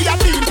 unity we are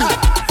dealing.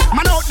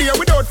 Man out there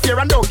without fear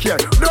and don't care.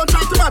 Don't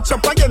try to match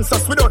up against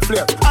us without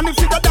flair. And if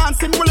you go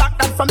dancing, we lock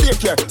that from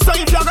daycare. So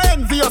if you're gonna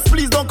envy us,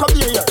 please don't come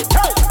near here.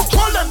 Hey,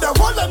 hold them there,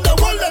 hold them there,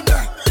 hold them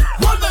there.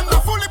 Hold them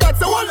there, fully back,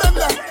 so hold them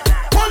there.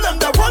 Hold them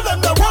there, hold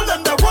them there, hold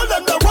them there, hold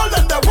them there, hold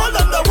them there, hold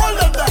them there, hold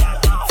them there.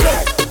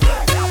 Flex.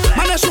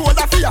 Man, a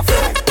shoulder for your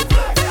flex.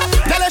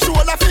 Tell a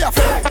shoulder for your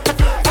flex.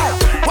 Hey,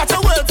 watch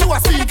your words to a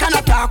speak and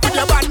a talk with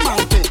your bad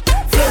man thing.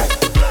 Flex.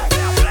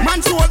 Man,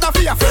 shoulder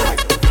for your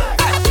flex.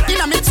 Hey,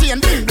 inna me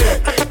chain bling.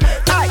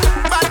 Hey,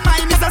 bad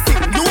mind is a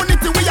sin.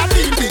 Unity we are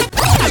dealing.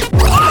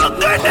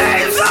 The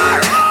days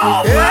are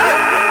over.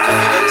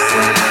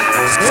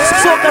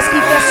 Soca Ski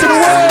Fest to the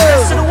world.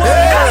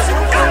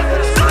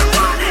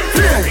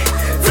 Fear it,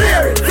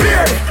 fear it,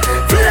 fear it,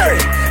 fear it,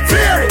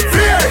 fear it,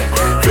 fear it,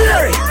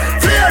 fear it,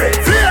 fear it,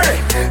 fear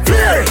it,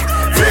 fear it,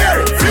 fear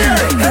it, fear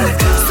it.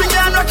 Sing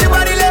and rock your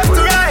body left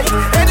to right.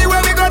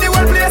 Anywhere we go, the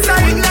whole place I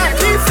ignite.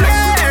 We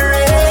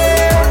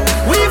flaring,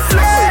 we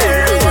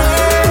flaring.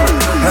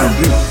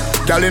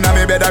 Girl inna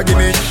me bed a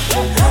gimme.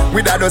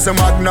 With a dozen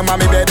magnum on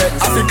me bed.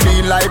 I feel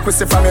clean like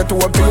pussy from your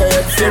toe up to your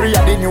head. Theory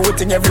of the new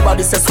thing,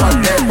 everybody says swag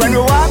dead. When we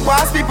walk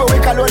past people, we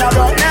call on a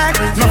rock neck.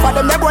 Enough of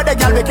them, they go the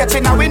girl, we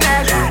catching a we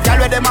neck. Girl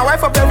with them, my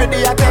wife up every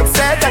day, I take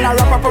set. And I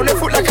wrap up on the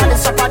foot like I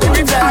stop at the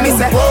river. And me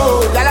say,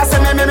 whoa, y'all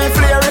say me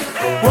flare it.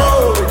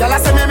 Whoa,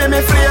 y'all say me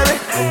flare it.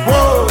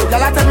 Whoa,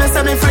 y'all tell me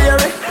say me flare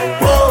it.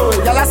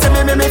 Whoa, y'all say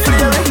me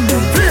flare it.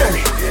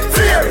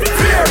 Flare it,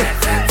 flare it,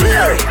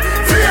 flare it,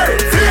 flare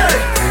it, flare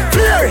it,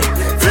 flare it,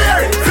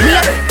 flare it,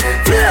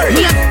 flare it,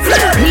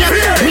 flare it.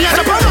 Me a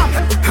the bomb,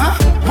 huh?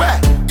 Where?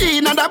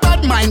 In a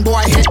bad mind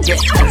boy head there.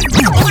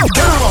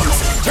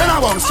 Jenna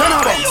bongs,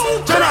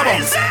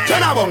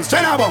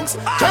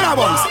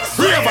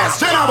 ravers,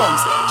 Jenna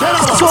bongs.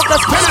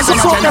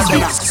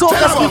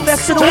 Soca Ski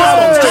Fest to the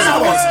world.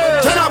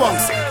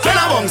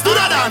 Jenna bongs, do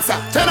the dancer.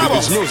 Jenna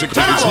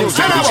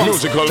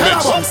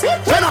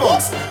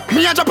bongs.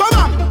 Me a the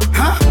bomb,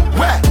 huh?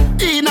 Where?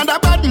 In a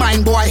bad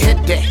mind boy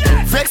head there.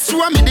 Vex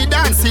you and me the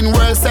dancing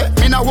world say.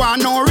 Me no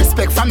want no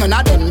respect from none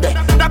of them there.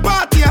 The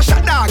party a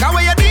shot dog, how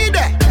you did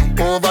there?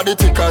 Over the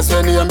tickers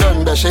when you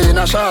remember. She in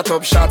a shot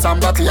up shots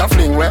and body a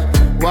fling where.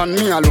 One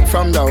me a look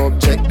from the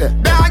object there.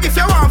 Dog if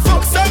you want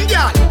fuck some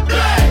girl,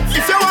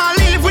 if you want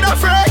live with a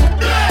friend,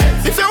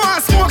 if you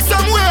want smoke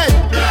some way,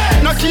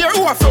 no care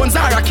who a phones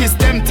are a kiss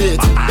them teeth.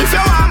 If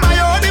you want my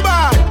own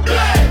bar,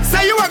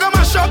 say you a go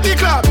mash up the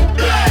club.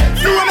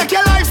 You want make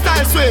your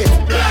lifestyle sweet.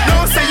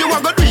 Don't say you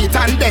a go do it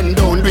and then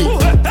don't do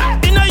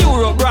it. In a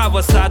Europe,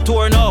 Bravo start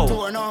tour now.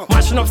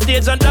 Mashing up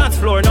stage and dance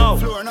floor now.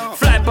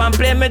 Fly and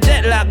play me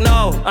jet lag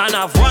now. And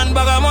have one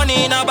bag of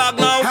money in a bag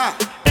now.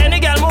 Any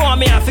girl more want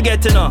me I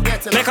forget to know.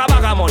 Make a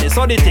bag of money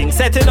so the thing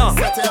set it up.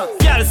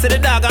 Girl see the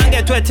dog and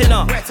get wet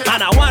enough.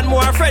 And I want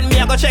more friend me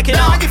I go check it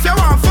out. If you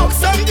want fuck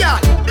some girl,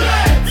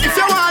 if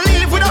you want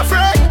live with a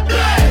friend,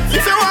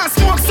 if you want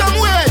smoke some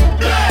way,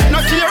 no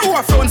care who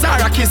a phones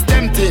are a kiss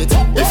them teeth.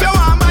 If you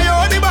want my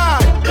own bar,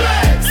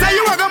 say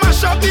you a go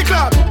mash up the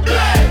club.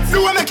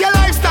 You want make your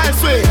lifestyle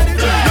sweet.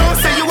 Don't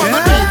say you want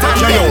to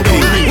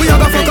beat. We a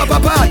go fuck up a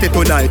party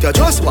tonight. You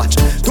just watch.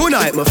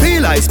 Tonight me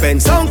feel I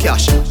spend some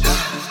cash.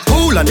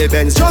 Cool on the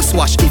Benz, just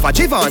watch. If a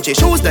Givenchy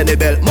shoes, then the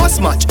belt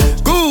must match.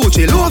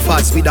 Gucci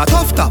loafers with a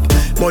tough top.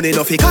 Money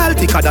no fi call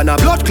thicker than a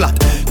blood clot.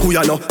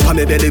 Kuya no, pa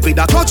me belly with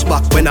a clutch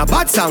back. When a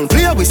bad sound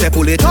play, we say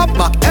pull it up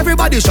back.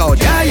 Everybody shout,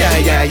 yeah, yeah,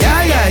 yeah,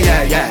 yeah, yeah,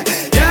 yeah, yeah.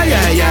 Yeah,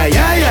 yeah, yeah,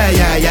 yeah, yeah,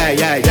 yeah, yeah,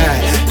 yeah,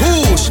 yeah.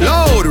 Push,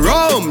 load,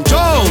 rum,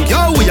 junk.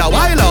 Yo, we a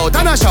wild out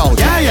and a shout.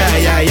 Yeah, yeah,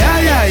 yeah, yeah,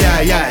 yeah,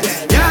 yeah, yeah.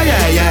 Yeah,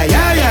 yeah, yeah,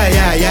 yeah, yeah,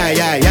 yeah, yeah,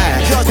 yeah,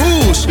 yeah.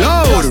 Push,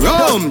 load,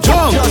 rum,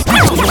 junk.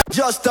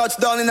 Just touched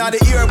down in the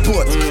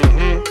airport.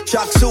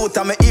 Track suit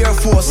and my Air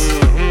Force.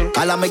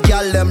 All of my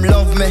gal them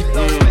love me.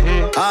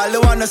 All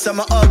the wanna say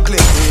me ugly.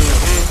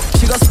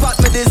 She gon'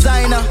 spot me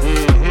designer.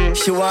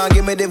 She wanna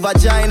give me the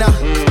vagina.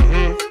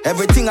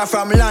 Everything I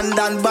from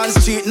London, Bond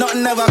Street.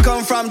 Nothing ever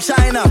come from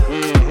China.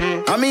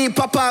 I mean,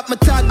 pop up, me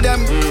tag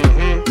them.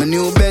 My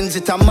new Benz,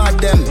 it a mad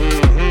them.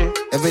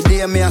 Every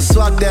day me a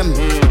swag them.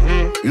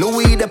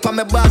 Louis, they pa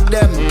me back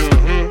them.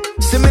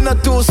 See me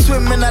not too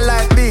swim, me not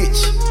like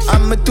beach.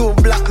 And me too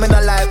black, me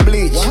not like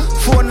bleach.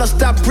 Phone no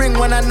stop ring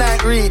when I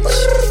night reach.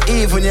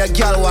 Even your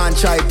girl want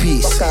try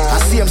peace. I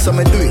see him, so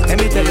me do it. Let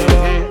me tell you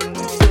about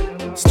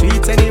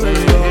streets anywhere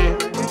we go.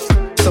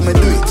 So me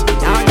do it.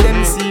 Dog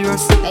them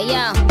serious. Hey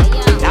yo.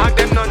 Dog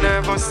them not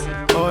nervous.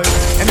 Oh,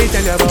 let me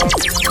tell you about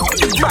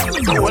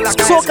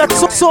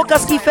Soca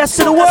Ski Fest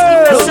to the world.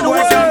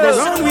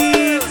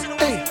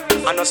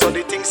 I know so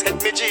the things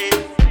hit me G.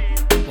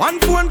 One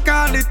phone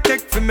call it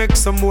take to make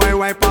some boy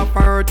wipe up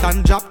her hurt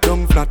and drop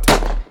down flat.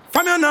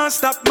 From you not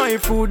stop my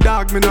food,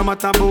 dog. Me no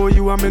matter about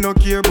you and me no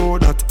care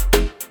about that.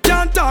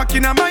 Can't talk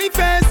in my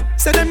face.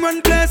 Say them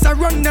run place, I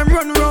run them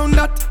run round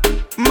that.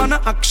 Man a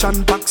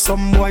action back,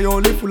 some boy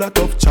only full of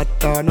tough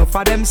chatter. Enough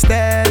of them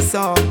stairs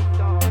up.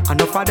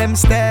 Enough of them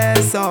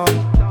stairs up.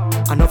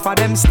 Enough of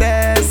them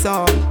stairs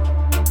up.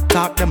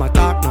 Talk them a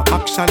talk, no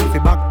action fi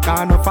back.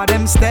 Enough of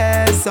them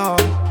stairs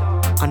up.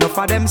 Enough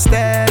of them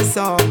stairs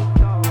up.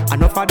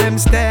 Enough of them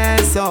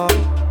stairs up.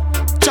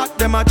 Chat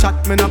them a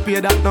chat, me no pay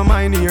that, no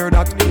mind hear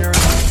that.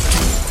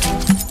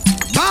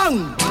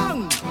 Bang!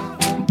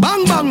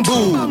 Bang bang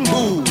boom!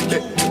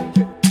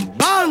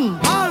 Bang!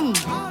 Bang!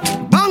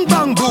 Bang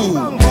bang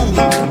boom!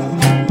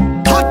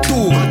 Hot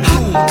tool!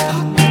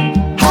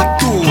 Hot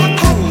tool!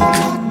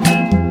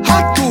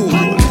 Hot tool!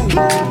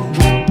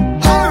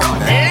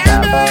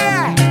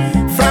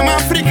 From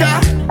Africa,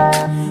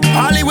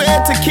 all the way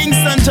to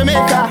Kingston,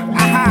 Jamaica.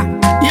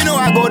 You know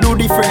I go do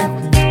different.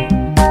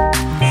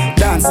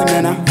 Dancing,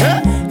 man.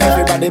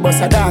 Everybody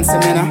bust a dancing,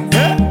 man.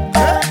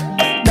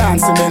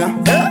 Dancing, man.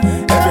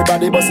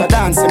 Everybody bust a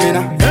dancing,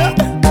 man.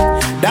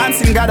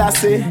 Dancing, God, I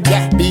say.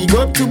 Big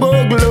up to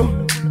Boglo.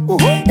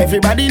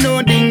 Everybody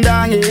know ding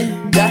dong,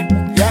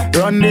 yeah.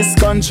 Run this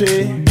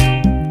country.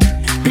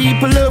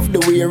 People love the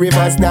way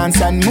rivers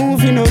dance and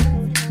move, you know.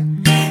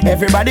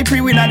 Everybody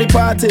pre-win at the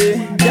party.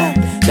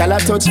 Y'all a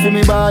touch for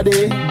me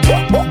body.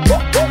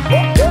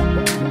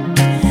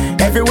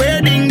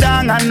 Everywhere ding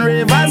dong and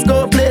rivers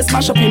go, play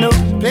smash up, you know.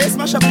 Play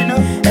smash up, you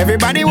know.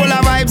 Everybody will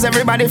have vibes,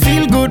 everybody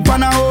feel good,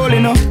 pan a hole, you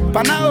know.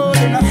 Pan a hole,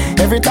 you know.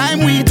 Every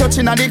time we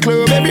touching at the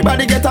club,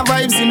 everybody get a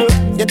vibes, you know.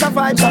 Get a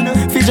vibes, you know.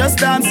 Fi just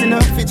dance, you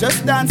know. Fi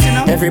just dance, you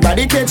know.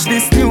 Everybody catch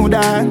this new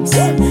dance.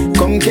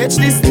 Come catch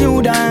this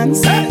new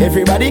dance.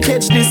 Everybody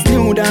catch this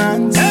new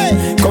dance.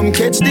 Come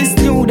catch this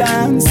new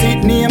dance.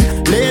 It name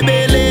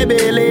Lebe,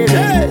 Lebe,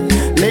 Lebe.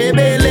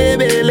 Lebe,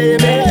 Lebe,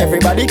 Lebe.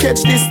 Everybody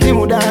catch this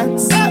new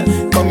dance.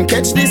 Come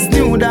catch this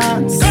new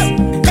dance.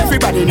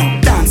 Everybody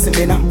now dancing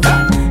me now.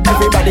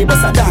 Everybody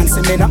bust a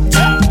dancing me now.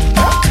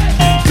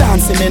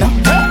 Dancing me now.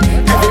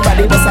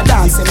 Everybody bust a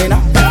dancing me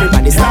now.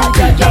 Everybody start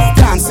just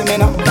dancing me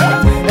now.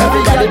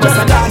 Everybody bust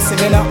a dancing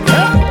me now.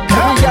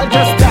 Every girl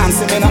just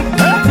dancing me now.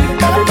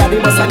 Everybody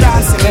bust a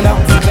dancing me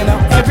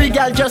now. Every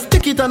girl just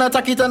tick it and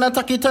attack it and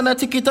attack it and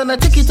tick it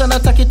and tick it and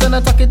attack it and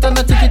attack it and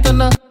tick it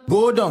and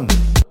go down,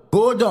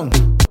 go down,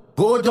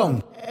 go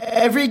down.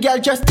 Every girl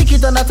just tick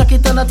it and attack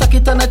it and attack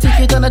it and tick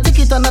it and tick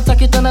it and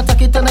attack it and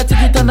attack it and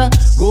tick it and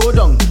go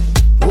down,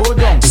 go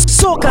down.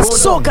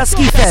 Soca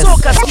Ski Fest.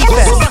 Soca Ski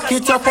Fest. Back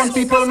it up on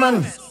people,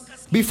 man.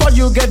 Before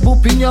you get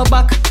boop in your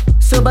back.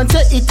 Serban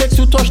say it takes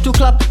two touch to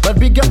clap, but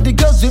big up the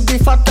girls with the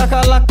fat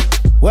takalak.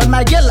 Well,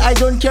 my girl, I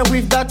don't care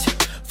with that.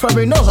 From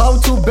you know how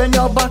to bend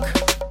your back.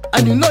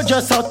 And you know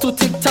just how to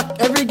tick tock.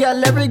 Every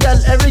girl,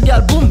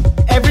 boom.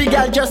 Every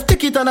girl just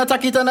tick it and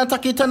attack it and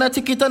attack it and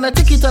tick it and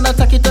tick it and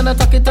attack it and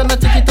attack it and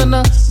tick it and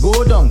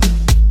go down,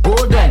 go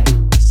down,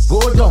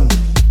 go down.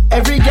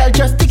 Every girl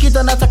just tick it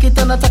and attack it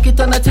and attack it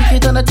and tick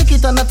it and tick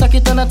it and attack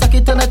it and attack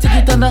it and tick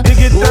it and dig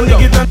it and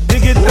dig it and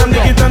dig it and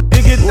dig it and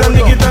dig it and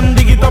dig it and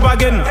dig it up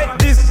again.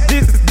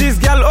 This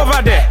girl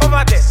over there,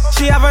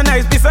 she have a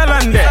nice piece of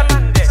land there.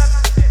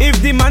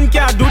 If the man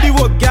can't do the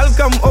work, girl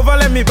come over,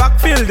 let me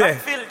backfill there.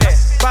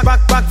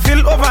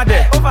 Backfill over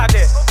there.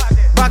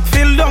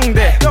 Backfill down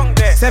there.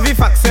 Sevi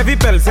fax, sevi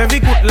pel, sevi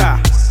kutla.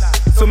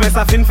 So me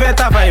sa fin fait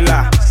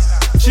availa.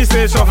 She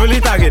say shuffle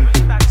it again.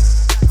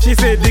 She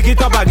say dig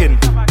it up again.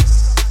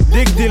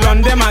 Dig the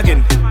land them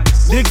again.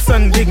 Dig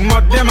sun, dig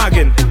mud them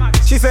again.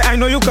 She say I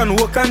know you can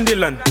work on the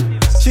land.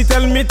 She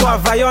tell me to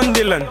have I on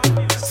the land.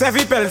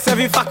 Sevi pel,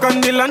 sevi fax on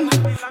the land.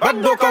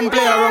 But don't come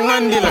play around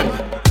on the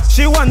land.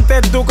 She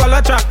wanted to call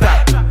a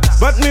tractor,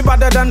 but me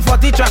better than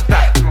 40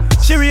 tractor.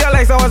 She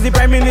realized I was the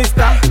prime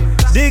minister.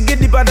 Dig it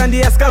deeper than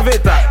the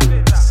excavator.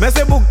 Me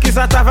se book is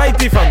a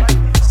tavaiti fam.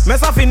 Me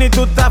sa fini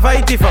tout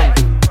tavaiti fam.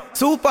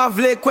 Super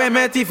vle kwe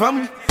meti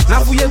fam. Na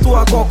fouye to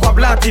a kwa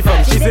blati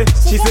fam.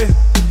 She say,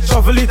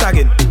 shuffle it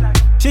again.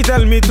 She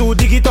tell me to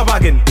dig it up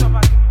again.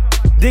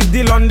 Dig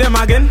the land them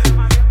again.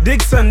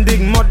 Dig sun,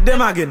 dig mud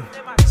them again.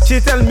 She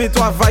tell me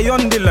to have I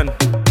on the land.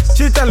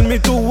 She tell me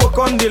to work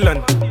on the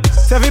land.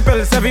 Sevi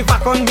pel, sevi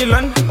pack on the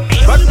land.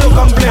 But to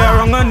come play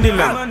around on the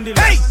land.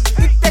 Hey!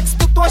 It takes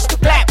toes to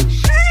clap.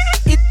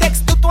 It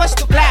takes two toes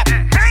to clap.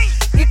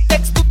 It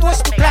takes two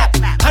toes to clap.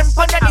 Hand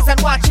on your knees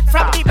and watch it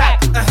from the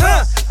back.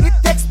 It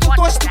takes two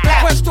toes to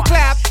clap.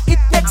 It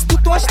takes two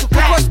toes to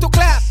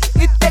clap.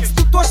 It takes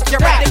two toes to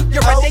clap.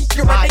 You're ready.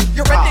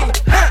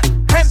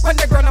 Hand on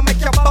the ground and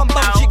make your bum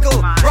jiggle.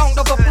 Round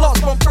of applause,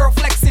 bumper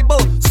flexible.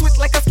 Sweet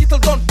like a skittle,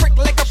 don't prick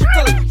like a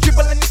prickle.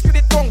 Dribble and you spit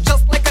it wrong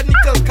just like a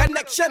nickel.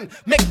 Connection,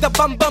 make the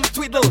bum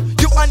twiddle.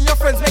 You and your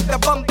friends make the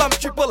bum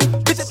triple.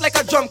 Beat it like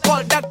a drum,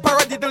 call that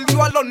paradiddle.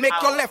 You alone make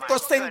your left or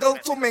single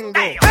to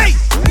mingle. Hey!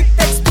 It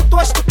takes two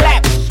toes to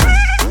clap.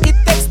 It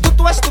takes two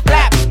toes to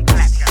clap.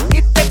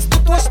 It takes two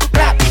toes to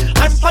clap.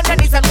 Hand on your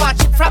knees and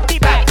watch it from the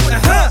back.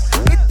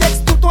 It takes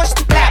two toes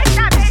to clap.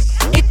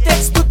 It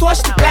takes two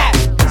toes to clap.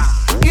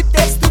 It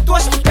takes two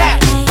toes to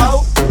clap.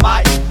 Oh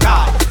my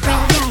God.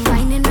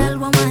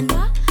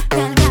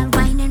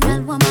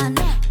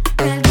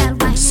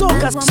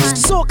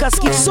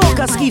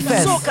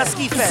 Soca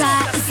ski fest.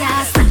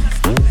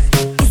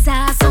 It's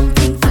a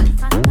something fun.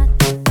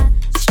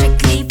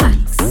 Strictly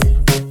facts.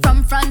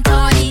 From front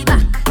or the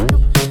back.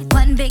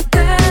 One big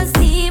girl's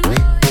team.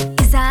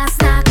 It's a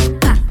snack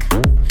pack.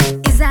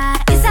 It's a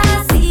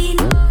scene.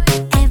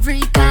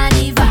 Every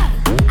carnival.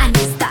 And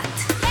it's that.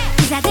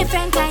 It's a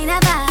different kind of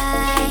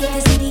vibe.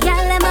 You see the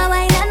girl them a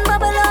wine and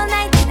bubble all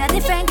night in a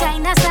different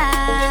kind of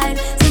style.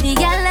 See the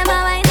girl them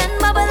a wine and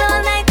bubble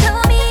all night to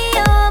me,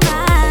 oh my.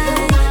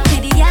 See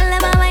the girl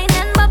them a wine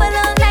and bubble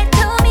all night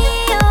to me,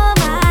 oh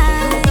my.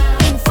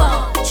 In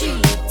 4,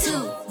 3, 2.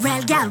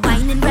 Real gal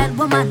whining, real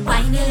woman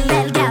whining.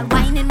 Real gal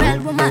whining, real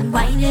woman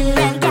whining.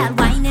 Real gal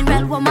whining,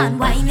 real woman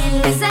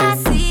whining. It's a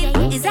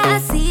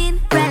scene.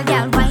 Real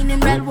gal whining,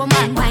 real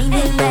woman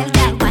whining. Real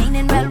gal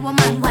whining, real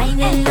woman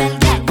whining. Real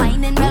gal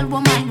whining, real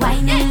woman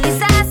whining.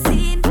 It's a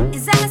scene.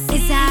 It's a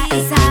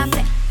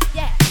fit.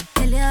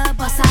 Till your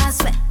boss a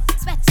sweat.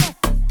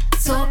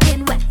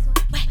 Soaking wet.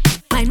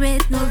 Mine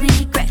with no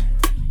regret.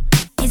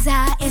 It's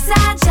a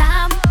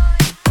jam.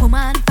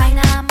 Woman find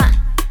a man.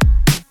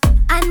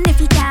 And if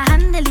he can't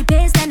handle the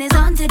pace, then it's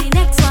on to the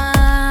next one.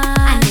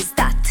 And it's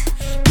that.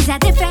 It's a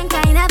different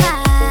kind of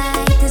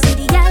vibe. To see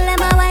the girl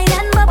them a wine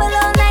and bubble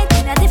all night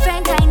in a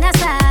different kind of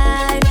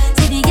style.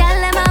 See the girl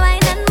them a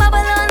wine and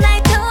bubble all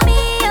night to me,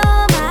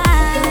 oh my.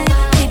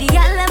 See the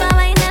girl them a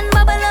wine and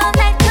bubble all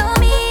night to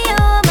me,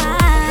 oh my.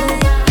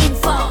 In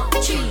 4,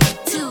 3,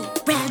 2.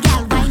 Real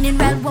gal whining,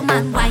 real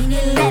woman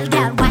whining. Real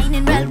gal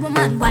whining, real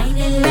woman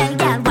whining. Real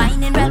gal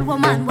whining, real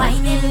woman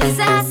whining. It's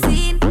a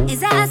scene.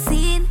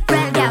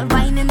 Real gal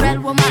whining, real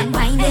woman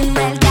whining.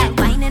 Real gal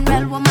whining,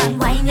 real woman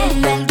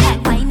whining. Real gal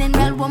whining,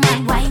 real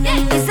woman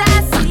whining. It's a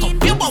scene.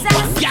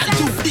 Y'all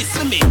do this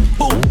for me.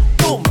 Boom,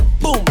 boom,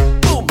 boom,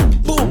 boom,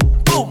 boom,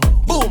 boom,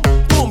 boom,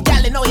 boom.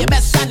 Y'all know your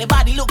best and your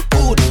body look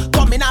good.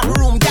 Come in our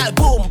room, y'all.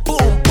 Boom,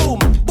 boom, boom,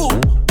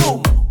 boom,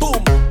 boom,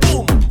 boom,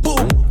 boom,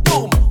 boom,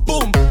 boom,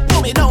 boom,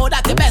 boom. You know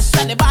that your best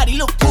and your body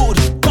look good.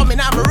 Come in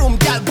our room,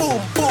 y'all.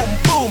 Boom, boom,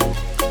 boom.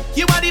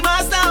 You are the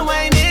master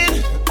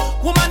whining.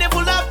 Woman, you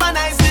full of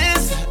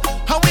niceness.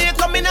 How when you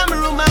come in our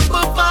room and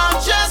perform,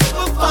 just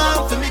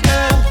perform for me,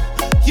 girl.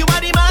 You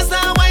are the master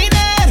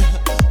whining.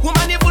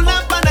 Woman, you full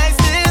of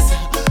niceness.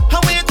 How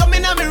when you come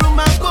in our room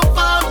and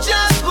perform,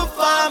 just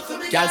perform for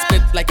me, girl. Girl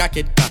spit like a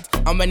Kit Kat,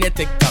 and when you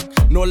tick tock,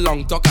 no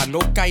long talk and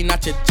no kind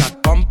of chit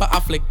chat. Bumper a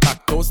flick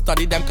back, don't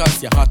study them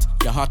 'cause you're hot.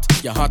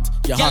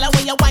 Girl,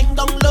 when you wind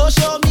down low,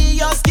 show me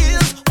your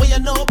skills. What you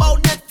know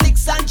about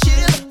Netflix and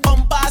chill.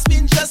 Bumper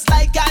spin just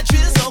like a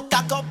drill. So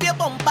cock up your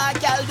bumper,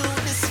 girl, do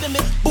this for me.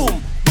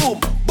 Boom, boom,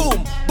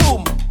 boom,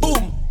 boom,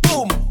 boom,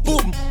 boom,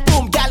 boom,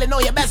 boom. Girl, you know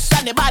your best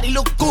and your body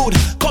look good.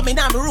 Come in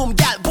our room,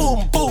 girl.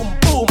 Boom, boom,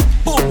 boom,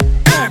 boom.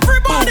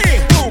 Everybody,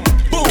 boom,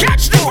 boom,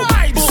 catch the boom,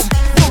 vibes. Boom,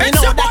 boom.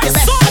 It's your boy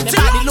Salty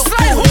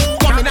alongside who?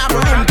 Come in our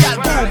room, girl.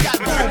 Boom,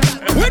 boom.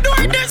 We're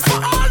doing this for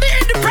all the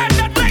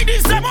independent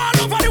ladies them all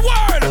over the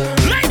world.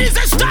 Ladies,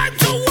 it's time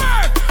to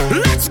work.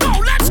 Let's go.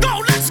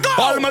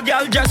 All my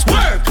gal just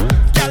work.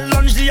 Gal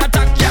lunge the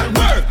attack, gal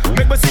work.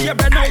 Make me see you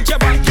bend out your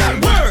back, gal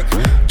work.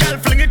 Gal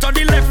fling it on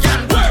the left,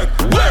 gal work.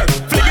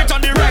 Fling it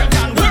on the right,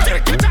 gal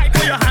work.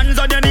 Put your hands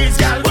on your knees,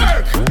 gal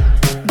work.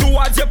 Do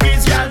as you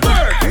please, gal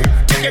work.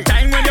 Take your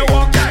time when you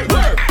walk, gal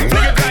work.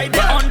 Fling it right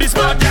there on the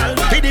spot, gal.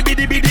 Bidi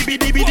bidi bidi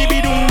bidi bidi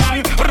bidi dum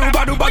dang.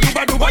 Ruba duba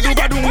duba duba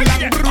duba dum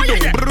dang. Brudum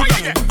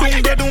brudum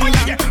dung de dum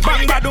dang.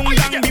 Bang ba dum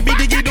dang. Bibi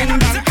digi dum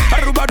dang.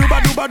 Ruba duba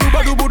duba duba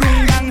duba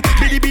dum dang.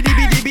 Bidi bidi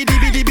bidi bidi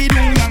bidi bidi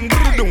dum dang.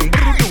 Brudum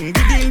brudum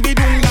ding ding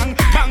dum dang.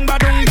 Bang ba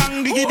dum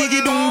dang. Digi digi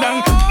dum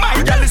dang.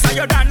 My gal is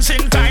your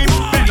dancing time.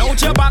 Bend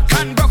out your back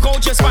and rock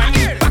out your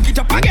spine. Back it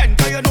up again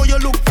 'cause you know you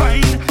look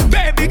fine.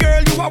 Baby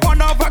girl, you are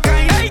one of a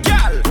kind. Hey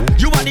gal,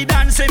 you are the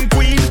dancing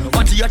queen.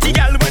 What you the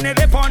gal when you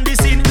dip on the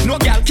scene? No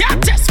gal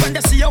can't test when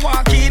they see you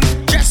walk in.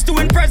 Just to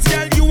impress,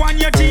 gal, you and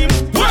your team.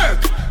 Work,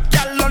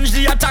 gal lunge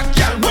the attack,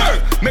 gal work.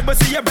 Make me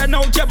see you bend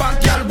out your back,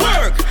 gal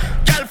work.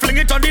 Gal fling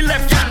it on the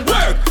left, gal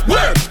work.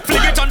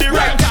 Fling it on the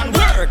right, gal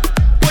work.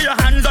 Put your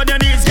hands on your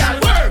knees, gal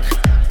work.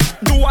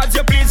 Do as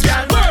you please,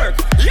 gal work.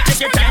 Take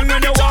your time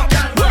when you walk,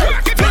 gal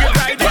work. Fling it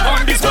right there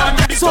on this one.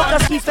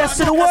 Soca Ski Fest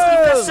to the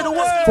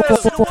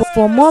world.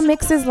 For more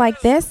mixes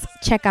like this,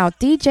 check out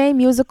DJ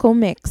Musical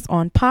Mix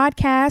on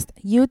podcast,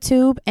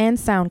 YouTube, and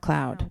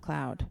SoundCloud.